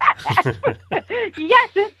 Yes,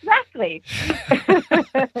 exactly.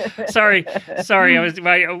 Sorry.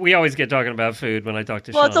 We always get talking about food when I talk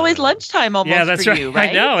to Sean. Well, it's always lunchtime almost. Yeah, that's for right. you,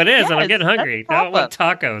 right? I know it is, yes, and I'm getting hungry. Now I want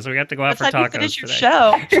tacos. We have to go out for tacos. You finish your today.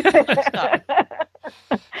 show.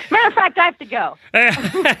 Matter of fact, I have to go. That's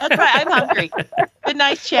right. I'm hungry. Been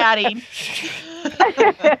nice chatting.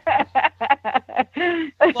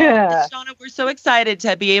 Well, Shauna, we're so excited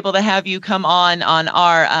to be able to have you come on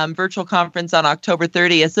our virtual conference on October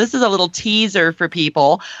 30th. So this is a little teaser for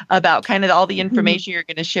people about kind of all the information you're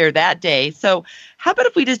going to share that day. So how about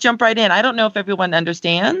if we just jump right in? I don't know if everyone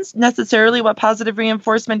understands necessarily what positive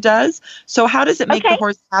reinforcement does. So how does it make the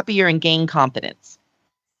horse happier and gain confidence?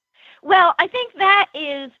 Well, I think that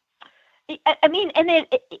is, and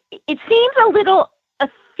it seems a little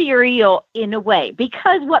ethereal in a way,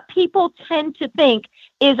 because what people tend to think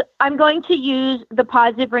is, I'm going to use the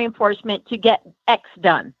positive reinforcement to get X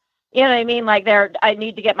done. You know what I mean? Like I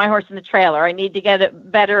need to get my horse in the trailer. I need to get a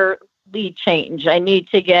better lead change. I need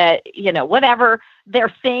to get, whatever their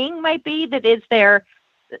thing might be that is their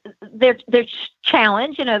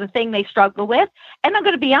challenge, the thing they struggle with. And I'm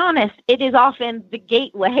going to be honest, it is often the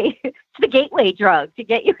gateway, it's the gateway drug to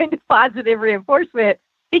get you into positive reinforcement,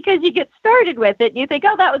 because you get started with it and you think,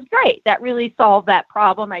 oh, that was great. That really solved that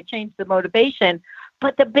problem. I changed the motivation.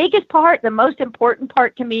 But the biggest part, the most important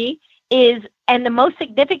part to me is, and the most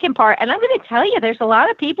significant part, and I'm going to tell you, there's a lot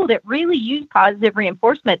of people that really use positive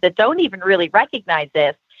reinforcement that don't even really recognize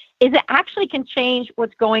this, is it actually can change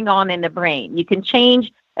what's going on in the brain. You can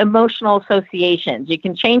change emotional associations. You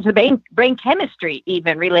can change the brain chemistry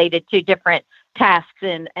even related to different tasks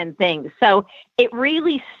and things. So it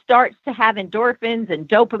really starts to have endorphins and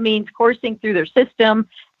dopamines coursing through their system.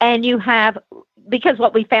 And you have, because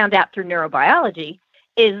what we found out through neurobiology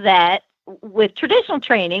is that with traditional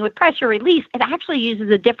training, with pressure release, it actually uses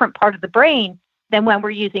a different part of the brain than when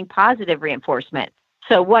we're using positive reinforcement.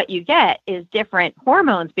 So what you get is different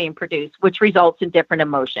hormones being produced, which results in different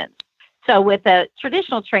emotions. So with a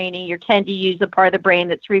traditional training, you tend to use the part of the brain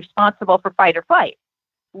that's responsible for fight or flight.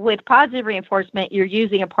 With positive reinforcement, you're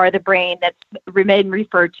using a part of the brain that's been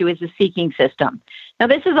referred to as the seeking system. Now,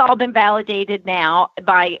 this has all been validated now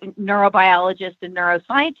by neurobiologists and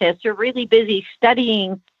neuroscientists who are really busy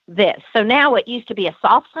studying this. So now what used to be a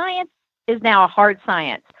soft science is now a hard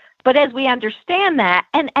science. But as we understand that,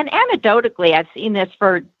 and anecdotally, I've seen this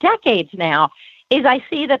for decades now, is I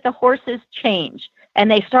see that the horses change and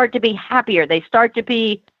they start to be happier. They start to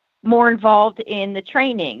be more involved in the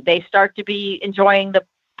training. They start to be enjoying the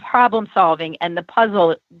problem solving and the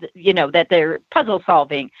puzzle, that they're puzzle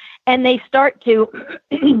solving. And they start to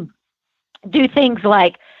do things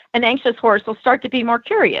like, an anxious horse will start to be more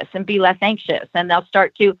curious and be less anxious, and they'll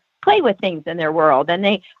start to play with things in their world, and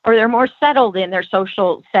they're more settled in their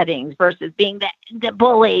social settings versus being the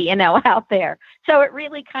bully, out there. So it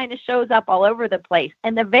really kind of shows up all over the place.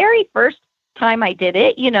 And the very first time I did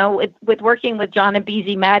it, with working with John and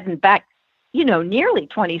BZ Madden back, nearly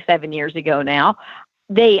 27 years ago now,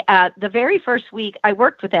 the very first week I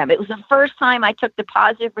worked with them, it was the first time I took the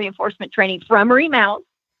positive reinforcement training from remount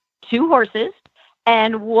to horses.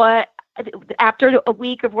 And after a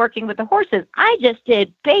week of working with the horses, I just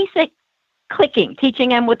did basic clicking, teaching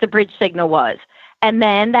them what the bridge signal was. And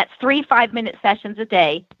then that's 3 5-minute sessions a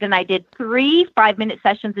day. Then I did 3 5-minute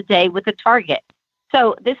sessions a day with a target.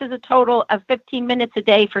 So this is a total of 15 minutes a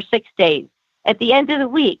day for 6 days. At the end of the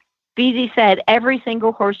week, BZ said, every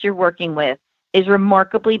single horse you're working with is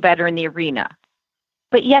remarkably better in the arena.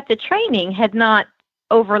 But yet the training had not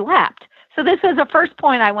overlapped. So this was the first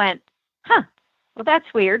point I went, well,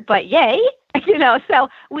 that's weird, but yay. So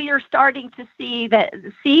we are starting to see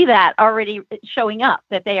that already showing up,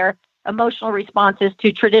 that their emotional responses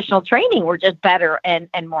to traditional training were just better and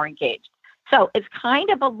more engaged. So it's kind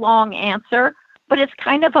of a long answer, but it's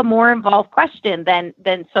kind of a more involved question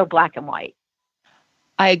than so black and white.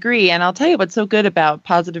 I agree. And I'll tell you what's so good about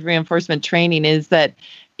positive reinforcement training is that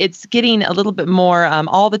it's getting a little bit more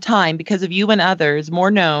all the time because of you and others, more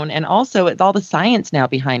known. And also it's all the science now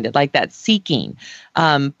behind it, like that seeking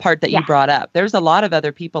part that you brought up. There's a lot of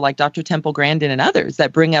other people like Dr. Temple Grandin and others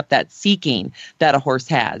that bring up that seeking that a horse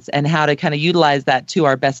has and how to kind of utilize that to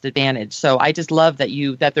our best advantage. So I just love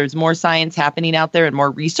that there's more science happening out there and more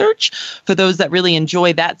research for those that really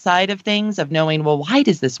enjoy that side of things, of knowing, well, why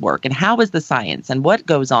does this work and how is the science and what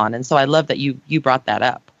goes on? And so I love that you brought that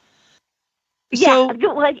up. Yeah, and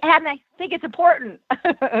I think it's important.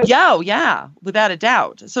 Yeah, without a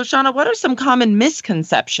doubt. So, Shauna, what are some common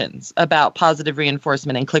misconceptions about positive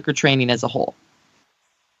reinforcement and clicker training as a whole?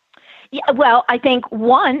 Yeah, well, I think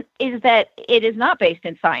one is that it is not based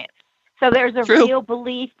in science. So there's a real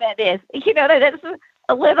belief that that it's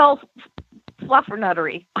a little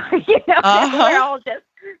fluffernuttery. That we're all just,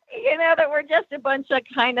 that we're just a bunch of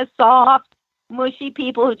kind of soft, mushy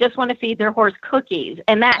people who just want to feed their horse cookies,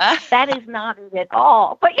 and that is not it at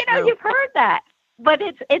all. But you've heard that. But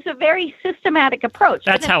it's a very systematic approach.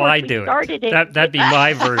 That's how I do it. That'd be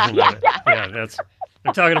my version of it. Yeah,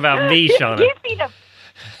 I'm talking about me, Shauna. You feed them.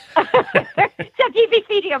 Except you be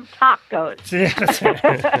feeding them tacos.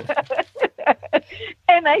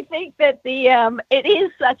 And I think that it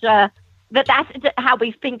is such a that's how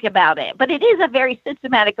we think about it. But it is a very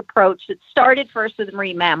systematic approach that started first with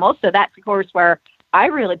marine mammals. So that's, of course, where I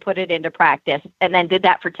really put it into practice and then did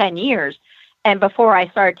that for 10 years. And before I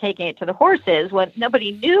started taking it to the horses, when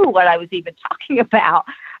nobody knew what I was even talking about.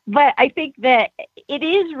 But I think that it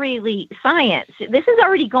is really science. This is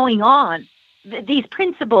already going on. These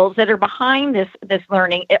principles that are behind this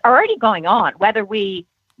learning are already going on, whether we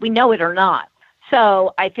know it or not.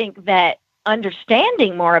 So I think that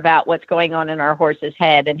understanding more about what's going on in our horse's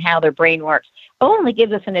head and how their brain works only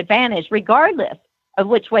gives us an advantage, regardless of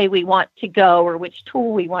which way we want to go or which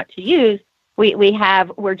tool we want to use.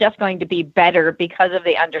 We're just going to be better because of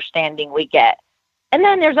the understanding we get. And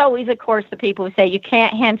then there's always, of course, the people who say you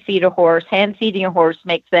can't hand feed a horse. Hand feeding a horse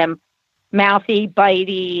makes them mouthy,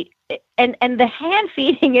 bitey. And the hand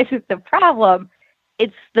feeding isn't the problem.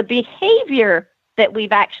 It's the behavior that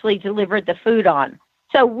we've actually delivered the food on.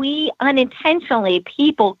 So we unintentionally,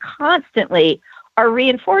 people constantly are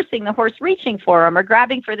reinforcing the horse reaching for them or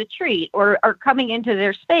grabbing for the treat or coming into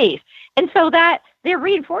their space. And so that they're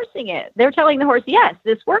reinforcing it. They're telling the horse, yes,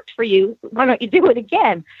 this worked for you. Why don't you do it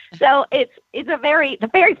again? So the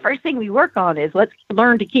very first thing we work on is let's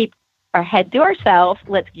learn to keep our head to ourselves.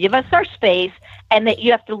 Let's give us our space, and that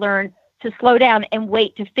you have to learn to slow down and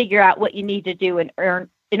wait to figure out what you need to do in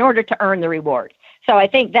order to earn the reward. So I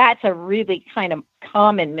think that's a really kind of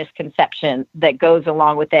common misconception that goes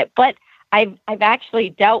along with it. But I've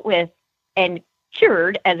actually dealt with and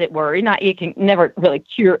cured, as it were. You can never really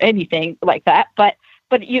cure anything like that, but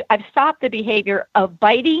I've stopped the behavior of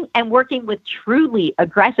biting and working with truly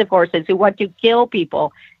aggressive horses who want to kill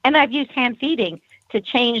people. And I've used hand feeding to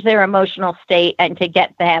change their emotional state and to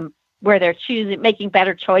get them where they're making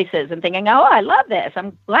better choices and thinking, oh, I love this.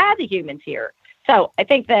 I'm glad the human's here. So I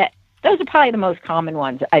think that those are probably the most common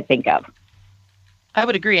ones I think of. I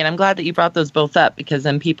would agree. And I'm glad that you brought those both up, because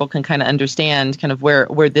then people can kind of understand kind of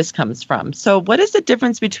where this comes from. So what is the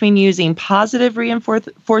difference between using positive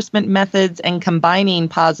reinforcement methods and combining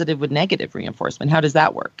positive with negative reinforcement? How does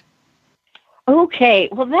that work? Okay.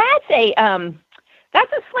 Well, that's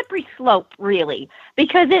a slippery slope, really,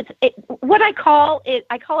 because I call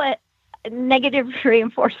it negative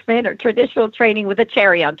reinforcement or traditional training with a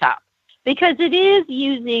cherry on top, because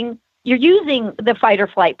you're using the fight or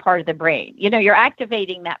flight part of the brain. You're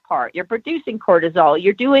activating that part. You're producing cortisol.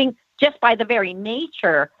 You're doing, just by the very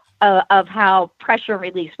nature of how pressure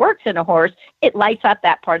release works in a horse, it lights up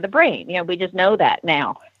that part of the brain. We just know that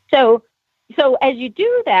now. So as you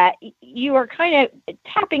do that, you are kind of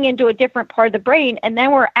tapping into a different part of the brain, and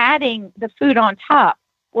then we're adding the food on top.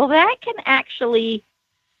 Well, that can actually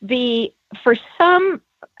be for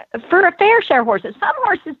a fair share of horses. Some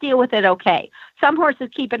horses deal with it okay. Some horses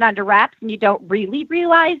keep it under wraps, and you don't really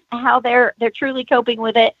realize how they're truly coping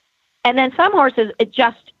with it. And then some horses,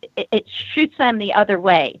 it shoots them the other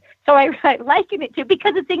way. So I liken it to,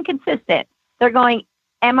 because it's inconsistent. They're going,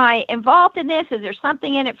 am I involved in this? Is there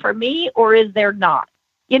something in it for me, or is there not?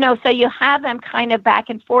 So you have them kind of back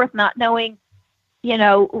and forth, not knowing,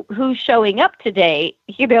 who's showing up today.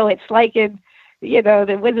 It's like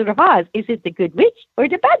the Wizard of Oz. Is it the good witch or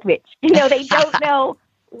the bad witch? They don't know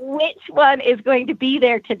which one is going to be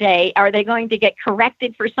there today. Are they going to get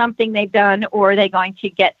corrected for something they've done, or are they going to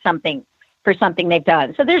get something for something they've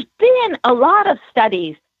done? So there's been a lot of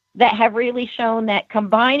studies that have really shown that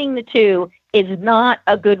combining the two is not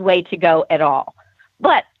a good way to go at all.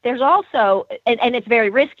 But there's also, and it's very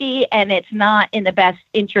risky, and it's not in the best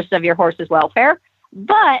interest of your horse's welfare,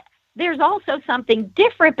 but there's also something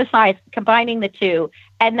different besides combining the two,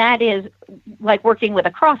 and that is like working with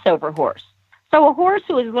a crossover horse. So a horse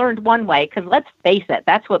who has learned one way, because let's face it,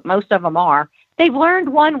 that's what most of them are. They've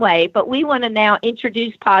learned one way, but we want to now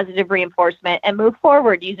introduce positive reinforcement and move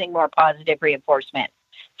forward using more positive reinforcement.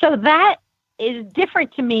 So that is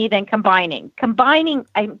different to me than combining. Combining,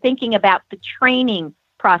 I'm thinking about the training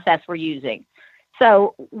process we're using.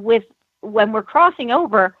 So when we're crossing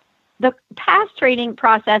over, the past training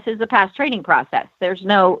process is the past training process. There's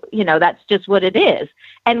no, that's just what it is.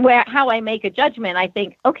 And how I make a judgment, I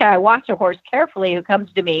think, okay, I watch a horse carefully who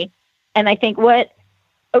comes to me, and I think,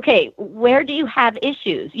 where do you have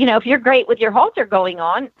issues? If you're great with your halter going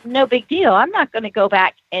on, no big deal. I'm not going to go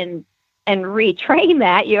back and retrain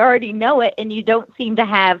that. You already know it, and you don't seem to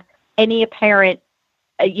have any apparent,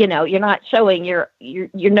 you're not showing your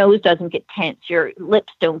nose doesn't get tense, your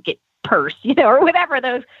lips don't get pursed, or whatever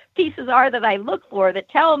those pieces are that I look for that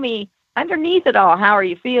tell me underneath it all, how are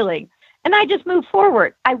you feeling? And I just move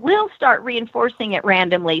forward. I will start reinforcing it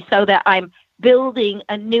randomly so that I'm building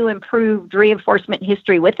a new improved reinforcement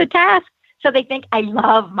history with the task. So they think I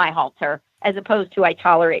love my halter as opposed to I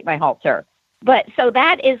tolerate my halter. But so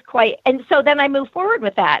that is and so then I move forward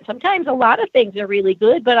with that. Sometimes a lot of things are really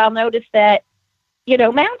good, but I'll notice that,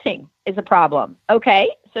 mounting is a problem.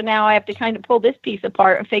 Okay. So now I have to kind of pull this piece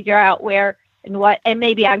apart and figure out where and what, and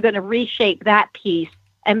maybe I'm going to reshape that piece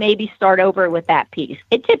and maybe start over with that piece.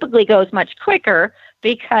 It typically goes much quicker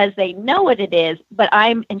because they know what it is, but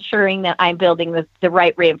I'm ensuring that I'm building the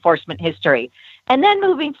right reinforcement history. And then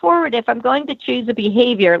moving forward, if I'm going to choose a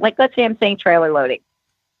behavior, like let's say I'm saying trailer loading,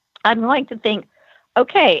 I'm going to think,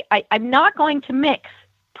 okay, I'm not going to mix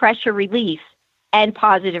pressure release and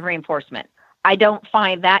positive reinforcement. I don't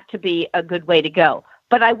find that to be a good way to go.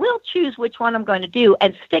 But I will choose which one I'm going to do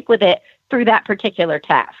and stick with it through that particular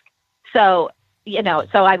task. So,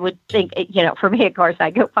 so I would think, for me, of course,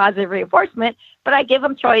 I go positive reinforcement, but I give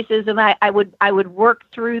them choices, and I would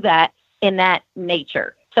work through that in that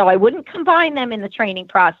nature. So I wouldn't combine them in the training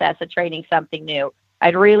process of training something new.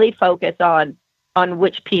 I'd really focus on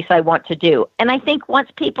which piece I want to do. And I think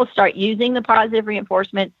once people start using the positive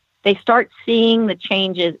reinforcement, they start seeing the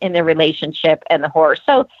changes in their relationship and the horse.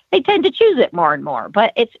 So they tend to choose it more and more.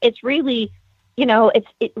 But it's really,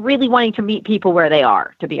 it's really wanting to meet people where they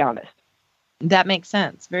are, to be honest. That makes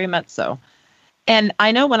sense. Very much so. And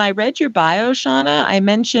I know when I read your bio, Shauna, I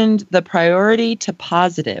mentioned the priority to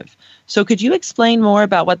positive. So could you explain more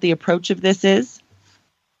about what the approach of this is?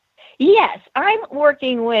 Yes, I'm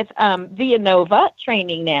working with Villanova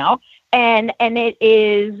training now. And it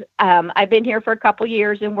is, I've been here for a couple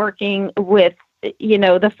years and working with,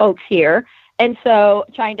 the folks here. And so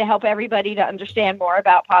trying to help everybody to understand more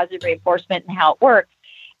about positive reinforcement and how it works.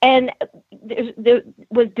 And there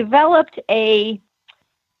was developed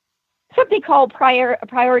something called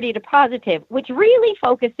priority to positive, which really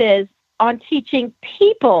focuses on teaching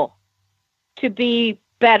people to be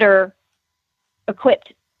better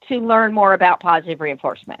equipped to learn more about positive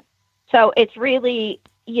reinforcement. So it's really,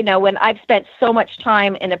 when I've spent so much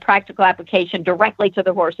time in the practical application directly to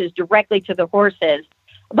the horses,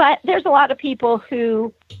 but there's a lot of people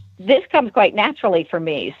who this comes quite naturally for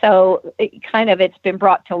me. So it's been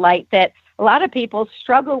brought to light that a lot of people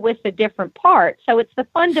struggle with the different parts. So it's the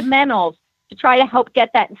fundamentals to try to help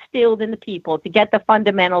get that instilled in the people, to get the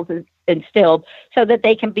fundamentals instilled so that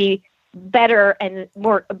they can be better and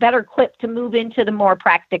better equipped to move into the more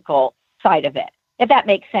practical side of it, if that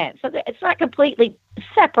makes sense. So it's not completely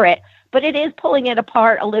separate, but it is pulling it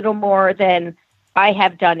apart a little more than I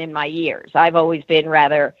have done in my years. I've always been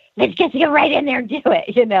rather, let's just get right in there and do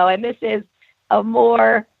it, and this is a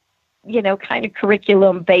more, kind of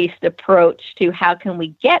curriculum-based approach to how can we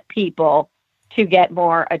get people to get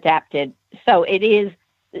more adapted. So it is,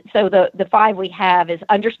 so the 5 we have is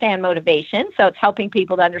understand motivation. So it's helping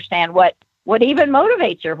people to understand what even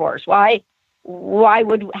motivates your horse. How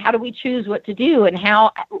do we choose what to do, and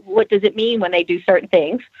what does it mean when they do certain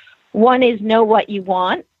things? One is know what you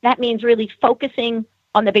want. That means really focusing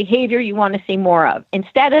on the behavior you want to see more of.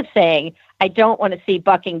 Instead of saying, I don't want to see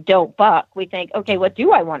bucking, don't buck, we think, okay, what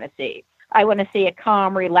do I want to see? I want to see a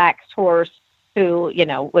calm, relaxed horse who,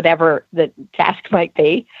 whatever the task might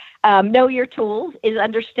be. Know your tools is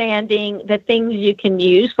understanding the things you can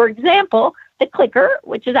use. For example, the clicker,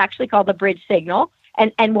 which is actually called the bridge signal,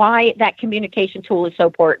 and why that communication tool is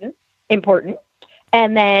so important.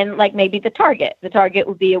 And then like maybe the target. The target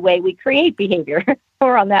would be a way we create behavior.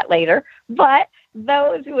 More on that later. But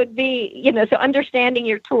those would be, so understanding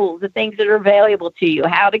your tools, the things that are available to you,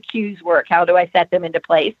 how do cues work, how do I set them into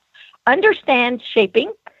place? Understand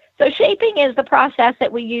shaping. So shaping is the process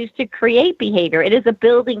that we use to create behavior. It is a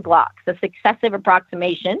building blocks, a successive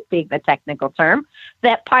approximation, being the technical term,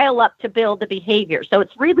 that pile up to build the behavior. So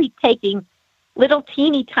it's really taking little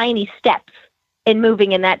teeny tiny steps in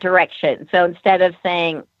moving in that direction. So instead of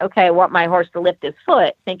saying, okay, I want my horse to lift his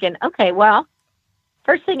foot, thinking, okay, well,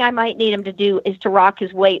 first thing I might need him to do is to rock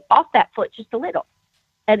his weight off that foot just a little.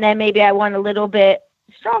 And then maybe I want a little bit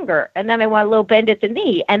stronger. And then I want a little bend at the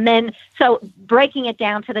knee. And then, so breaking it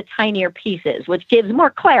down to the tinier pieces, which gives more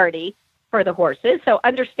clarity for the horses. So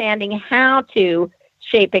understanding how to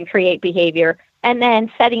shape and create behavior, and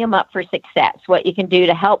then setting them up for success, what you can do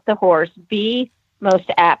to help the horse be most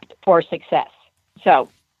apt for success. So,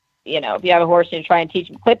 if you have a horse and you try and teach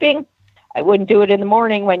him clipping, I wouldn't do it in the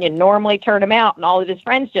morning when you normally turn him out and all of his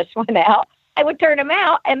friends just went out. I would turn him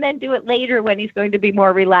out and then do it later when he's going to be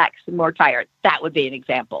more relaxed and more tired. That would be an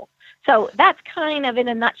example. So that's kind of in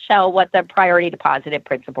a nutshell what the priority to positive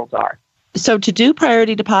principles are. So to do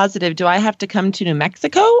priority to positive, do I have to come to New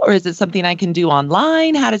Mexico, or is it something I can do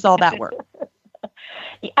online? How does all that work?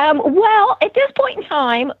 Well, at this point in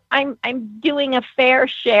time, I'm doing a fair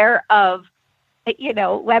share of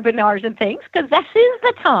webinars and things, because this is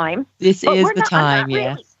the time. This is the time,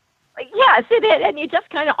 yes. Yes, it is. And you just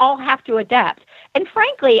kind of all have to adapt. And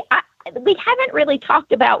frankly, we haven't really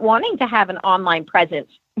talked about wanting to have an online presence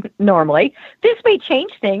normally. This may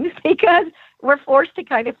change things because we're forced to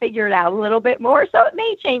kind of figure it out a little bit more. So it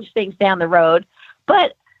may change things down the road.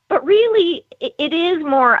 But really, it is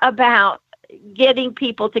more about getting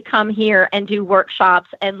people to come here and do workshops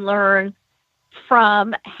and learn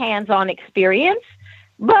from hands-on experience.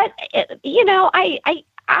 But,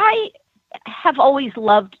 I have always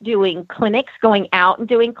loved doing clinics, going out and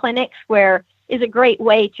doing clinics, where is a great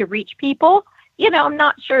way to reach people. I'm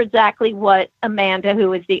not sure exactly what Amanda,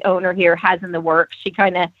 who is the owner here, has in the works. She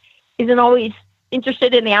kind of isn't always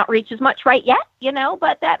interested in the outreach as much right yet,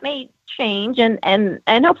 but that may change and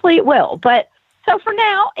hopefully it will. But so for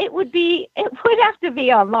now, it would have to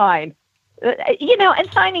be online. And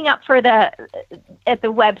signing up for at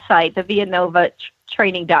the website, the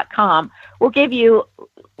vianovatraining.com,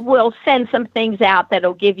 we'll send some things out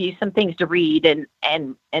that'll give you some things to read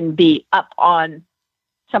and be up on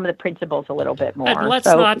some of the principles a little bit more. And let's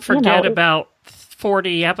not forget about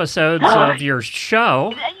 40 episodes of your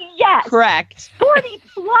show. Yes. Correct. 40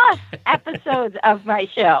 plus episodes of my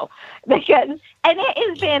show. And it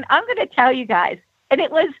has been, I'm going to tell you guys, and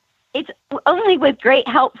it's only with great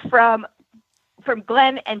help from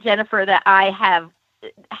Glenn and Jennifer that I have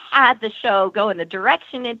had the show go in the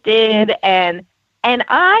direction it did, and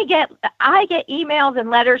I get emails and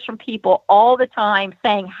letters from people all the time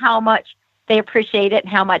saying how much they appreciate it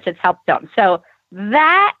and how much it's helped them. So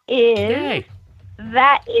that is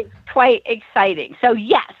quite exciting. So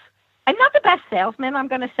yes, I'm not the best salesman, I'm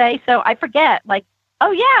going to say. So I forget,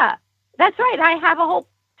 oh yeah, that's right. I have a whole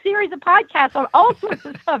series of podcasts on all sorts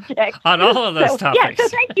of subjects. On all of those topics. Yeah, so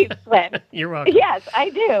thank you, Glenn. You're welcome. Yes, I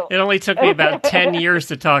do. It only took me about 10 years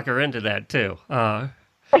to talk her into that, too.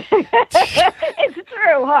 It's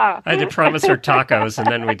true, huh? I had to promise her tacos, and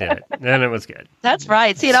then we did it. And it was good. That's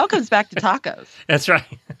right. See, it all comes back to tacos. That's right.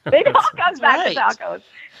 It all comes back to tacos.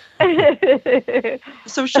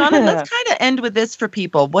 So, Shauna, let's kind of end with this for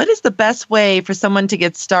people. What is the best way for someone to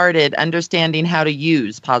get started understanding how to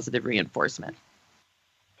use positive reinforcement?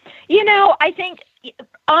 I think,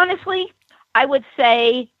 honestly, I would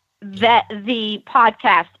say that the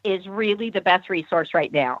podcast is really the best resource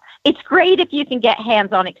right now. It's great if you can get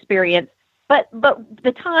hands-on experience, but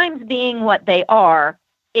the times being what they are,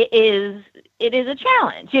 it is a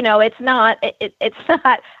challenge. It's not,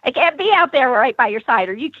 I can't be out there right by your side,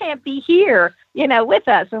 or you can't be here, with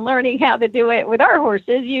us and learning how to do it with our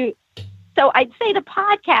horses. So I'd say the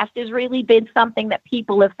podcast has really been something that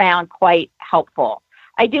people have found quite helpful.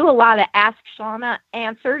 I do a lot of Ask Shauna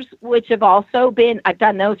answers, which have also been, I've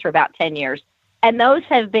done those for about 10 years, and those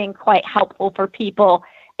have been quite helpful for people.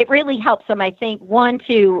 It really helps them, I think,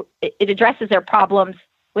 it addresses their problems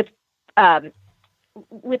with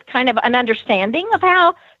kind of an understanding of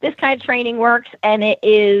how this kind of training works, and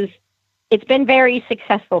it's been very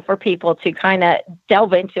successful for people to kind of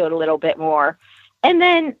delve into it a little bit more. And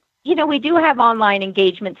then, we do have online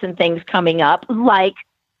engagements and things coming up, like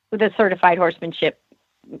the Certified Horsemanship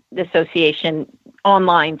Association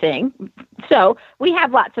online thing. So we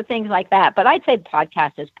have lots of things like that. But I'd say the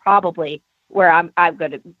podcast is probably where I'm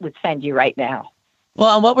going to would send you right now.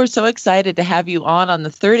 Well, and what we're so excited to have you on the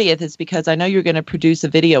 30th is because I know you're going to produce a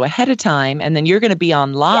video ahead of time, and then you're going to be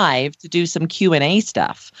on live to do some Q&A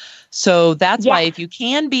stuff. So that's why if you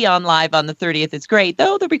can be on live on the 30th, it's great.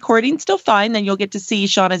 Though the recording's still fine, then you'll get to see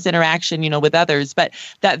Shauna's interaction, with others. But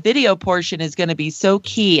that video portion is going to be so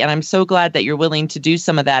key, and I'm so glad that you're willing to do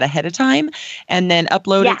some of that ahead of time and then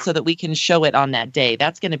upload it so that we can show it on that day.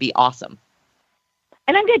 That's going to be awesome.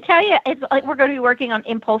 And I'm going to tell you, it's like we're going to be working on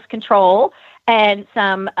impulse control and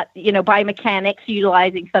some, biomechanics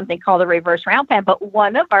utilizing something called a reverse round pen. But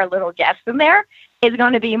one of our little guests in there is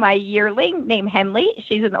going to be my yearling named Henley.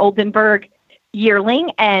 She's an Oldenburg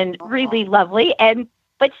yearling and really lovely.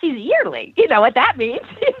 But she's a yearling. You know what that means?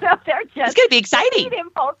 They're just. It's going to be exciting.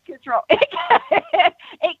 Impulse control.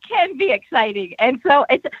 It can be exciting, and so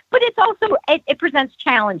but it's also it presents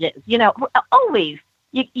challenges. Always.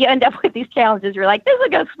 You end up with these challenges. You're like, this will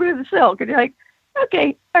go smooth as silk. And you're like,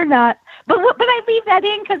 okay, or not. But I leave that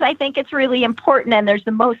in because I think it's really important, and there's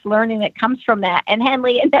the most learning that comes from that. And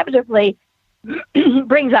Henley inevitably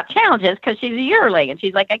brings up challenges because she's a yearling, and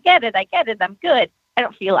she's like, I get it, I'm good. I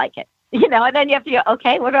don't feel like it. And then you have to go,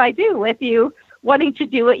 okay, what do I do with you wanting to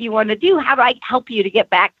do what you want to do? How do I help you to get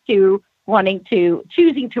back to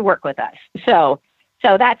choosing to work with us? So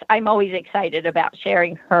I'm always excited about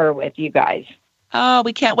sharing her with you guys. Oh,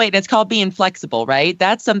 we can't wait. It's called being flexible, right?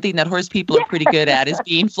 That's something that horse people are pretty good at, is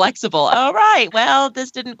being flexible. All right. Well,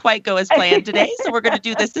 this didn't quite go as planned today, so we're going to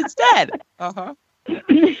do this instead. Uh-huh.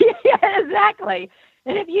 Yeah, exactly.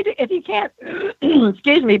 And if you can't,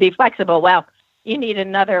 be flexible, well, you need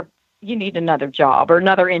another job or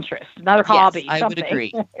another interest, another hobby. I would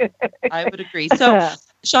agree. So,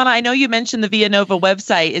 Shauna, I know you mentioned the Villanova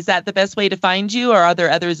website. Is that the best way to find you, or are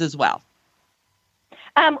there others as well?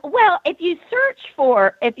 Well, if you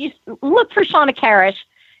look for Shauna Karish,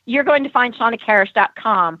 you're going to find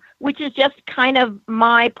shaunakarish.com, which is just kind of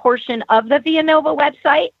my portion of the Villanova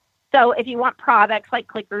website. So if you want products like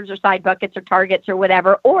clickers or side buckets or targets or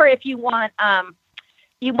whatever, or if you want to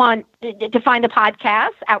find the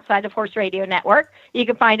podcasts outside of Horse Radio Network, you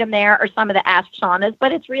can find them there, or some of the Ask Shaunas,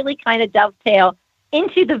 but it's really kind of dovetail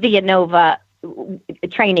into the Villanova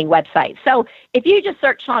training website. So if you just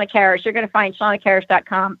search Shauna Karish, you're going to find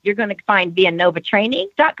shaunakarish.com. You're going to find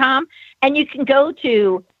villanovatraining.com, and you can go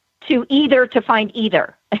to either to find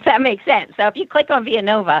either, if that makes sense. So if you click on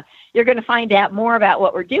Villanova, you're going to find out more about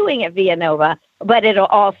what we're doing at Villanova, but it'll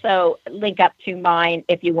also link up to mine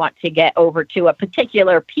if you want to get over to a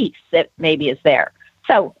particular piece that maybe is there.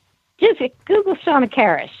 So just Google Shauna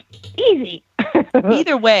Karish. Easy.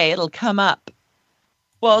 Either way, it'll come up.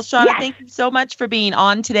 Well, Shauna, thank you so much for being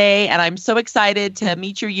on today, and I'm so excited to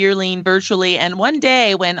meet your yearling virtually. And one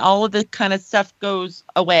day when all of the kind of stuff goes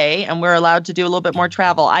away and we're allowed to do a little bit more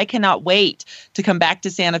travel, I cannot wait to come back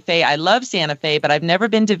to Santa Fe. I love Santa Fe, but I've never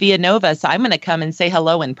been to Villanova, so I'm going to come and say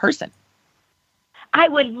hello in person. I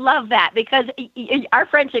would love that, because our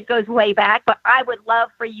friendship goes way back, but I would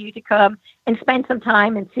love for you to come and spend some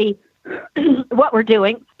time and see what we're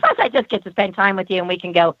doing. Plus, I just get to spend time with you, and we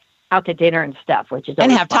can go out to dinner and stuff, which is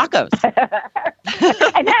and have tacos.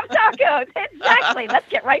 And have tacos. Exactly. Let's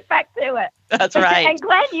get right back to it. That's right. And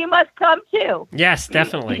Glenn, you must come too. Yes,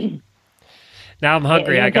 definitely. Now I'm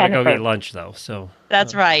hungry. I got to go get lunch, though. So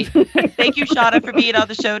that's right. Thank you, Shauna, for being on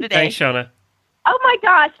the show today. Thanks, Shauna. Oh my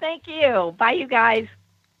gosh, thank you. Bye, you guys.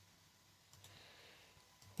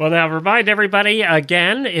 Well, now remind everybody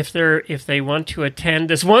again, if they want to attend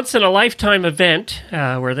this once in a lifetime event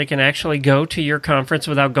where they can actually go to your conference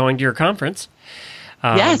without going to your conference.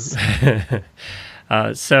 Yes.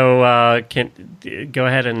 So go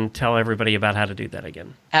ahead and tell everybody about how to do that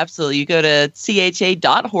again. Absolutely. You go to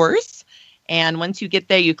cha.horse. And once you get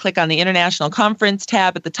there, you click on the International Conference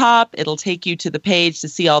tab at the top. It'll take you to the page to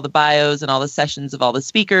see all the bios and all the sessions of all the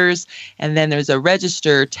speakers. And then there's a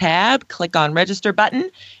Register tab. Click on Register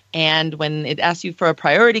button. And when it asks you for a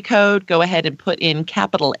priority code, go ahead and put in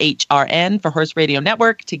capital HRN for Horse Radio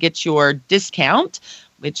Network to get your discount,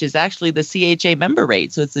 which is actually the CHA member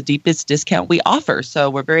rate. So it's the deepest discount we offer. So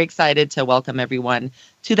we're very excited to welcome everyone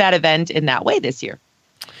to that event in that way this year.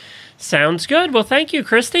 Sounds good. Well, thank you,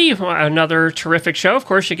 Christy. Another terrific show. Of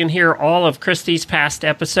course, you can hear all of Christy's past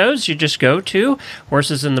episodes. You just go to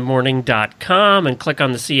horsesinthemorning.com and click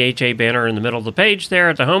on the CHA banner in the middle of the page there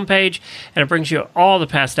at the homepage, and it brings you all the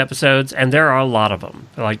past episodes, and there are a lot of them,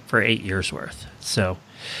 like for 8 years' worth. So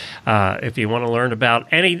if you want to learn about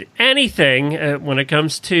anything when it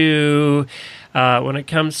comes to when it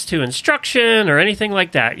comes to instruction or anything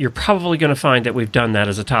like that, you're probably going to find that we've done that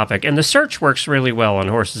as a topic. And the search works really well on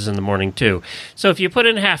Horses in the Morning, too. So if you put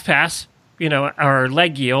in half pass, or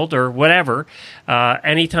leg yield or whatever,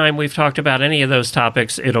 anytime we've talked about any of those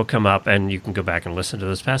topics, it'll come up, and you can go back and listen to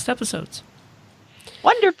those past episodes.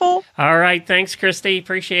 Wonderful. All right. Thanks, Christy.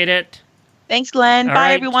 Appreciate it. Thanks, Glenn. All Bye,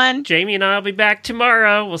 right. everyone. Jamie and I will be back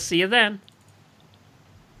tomorrow. We'll see you then.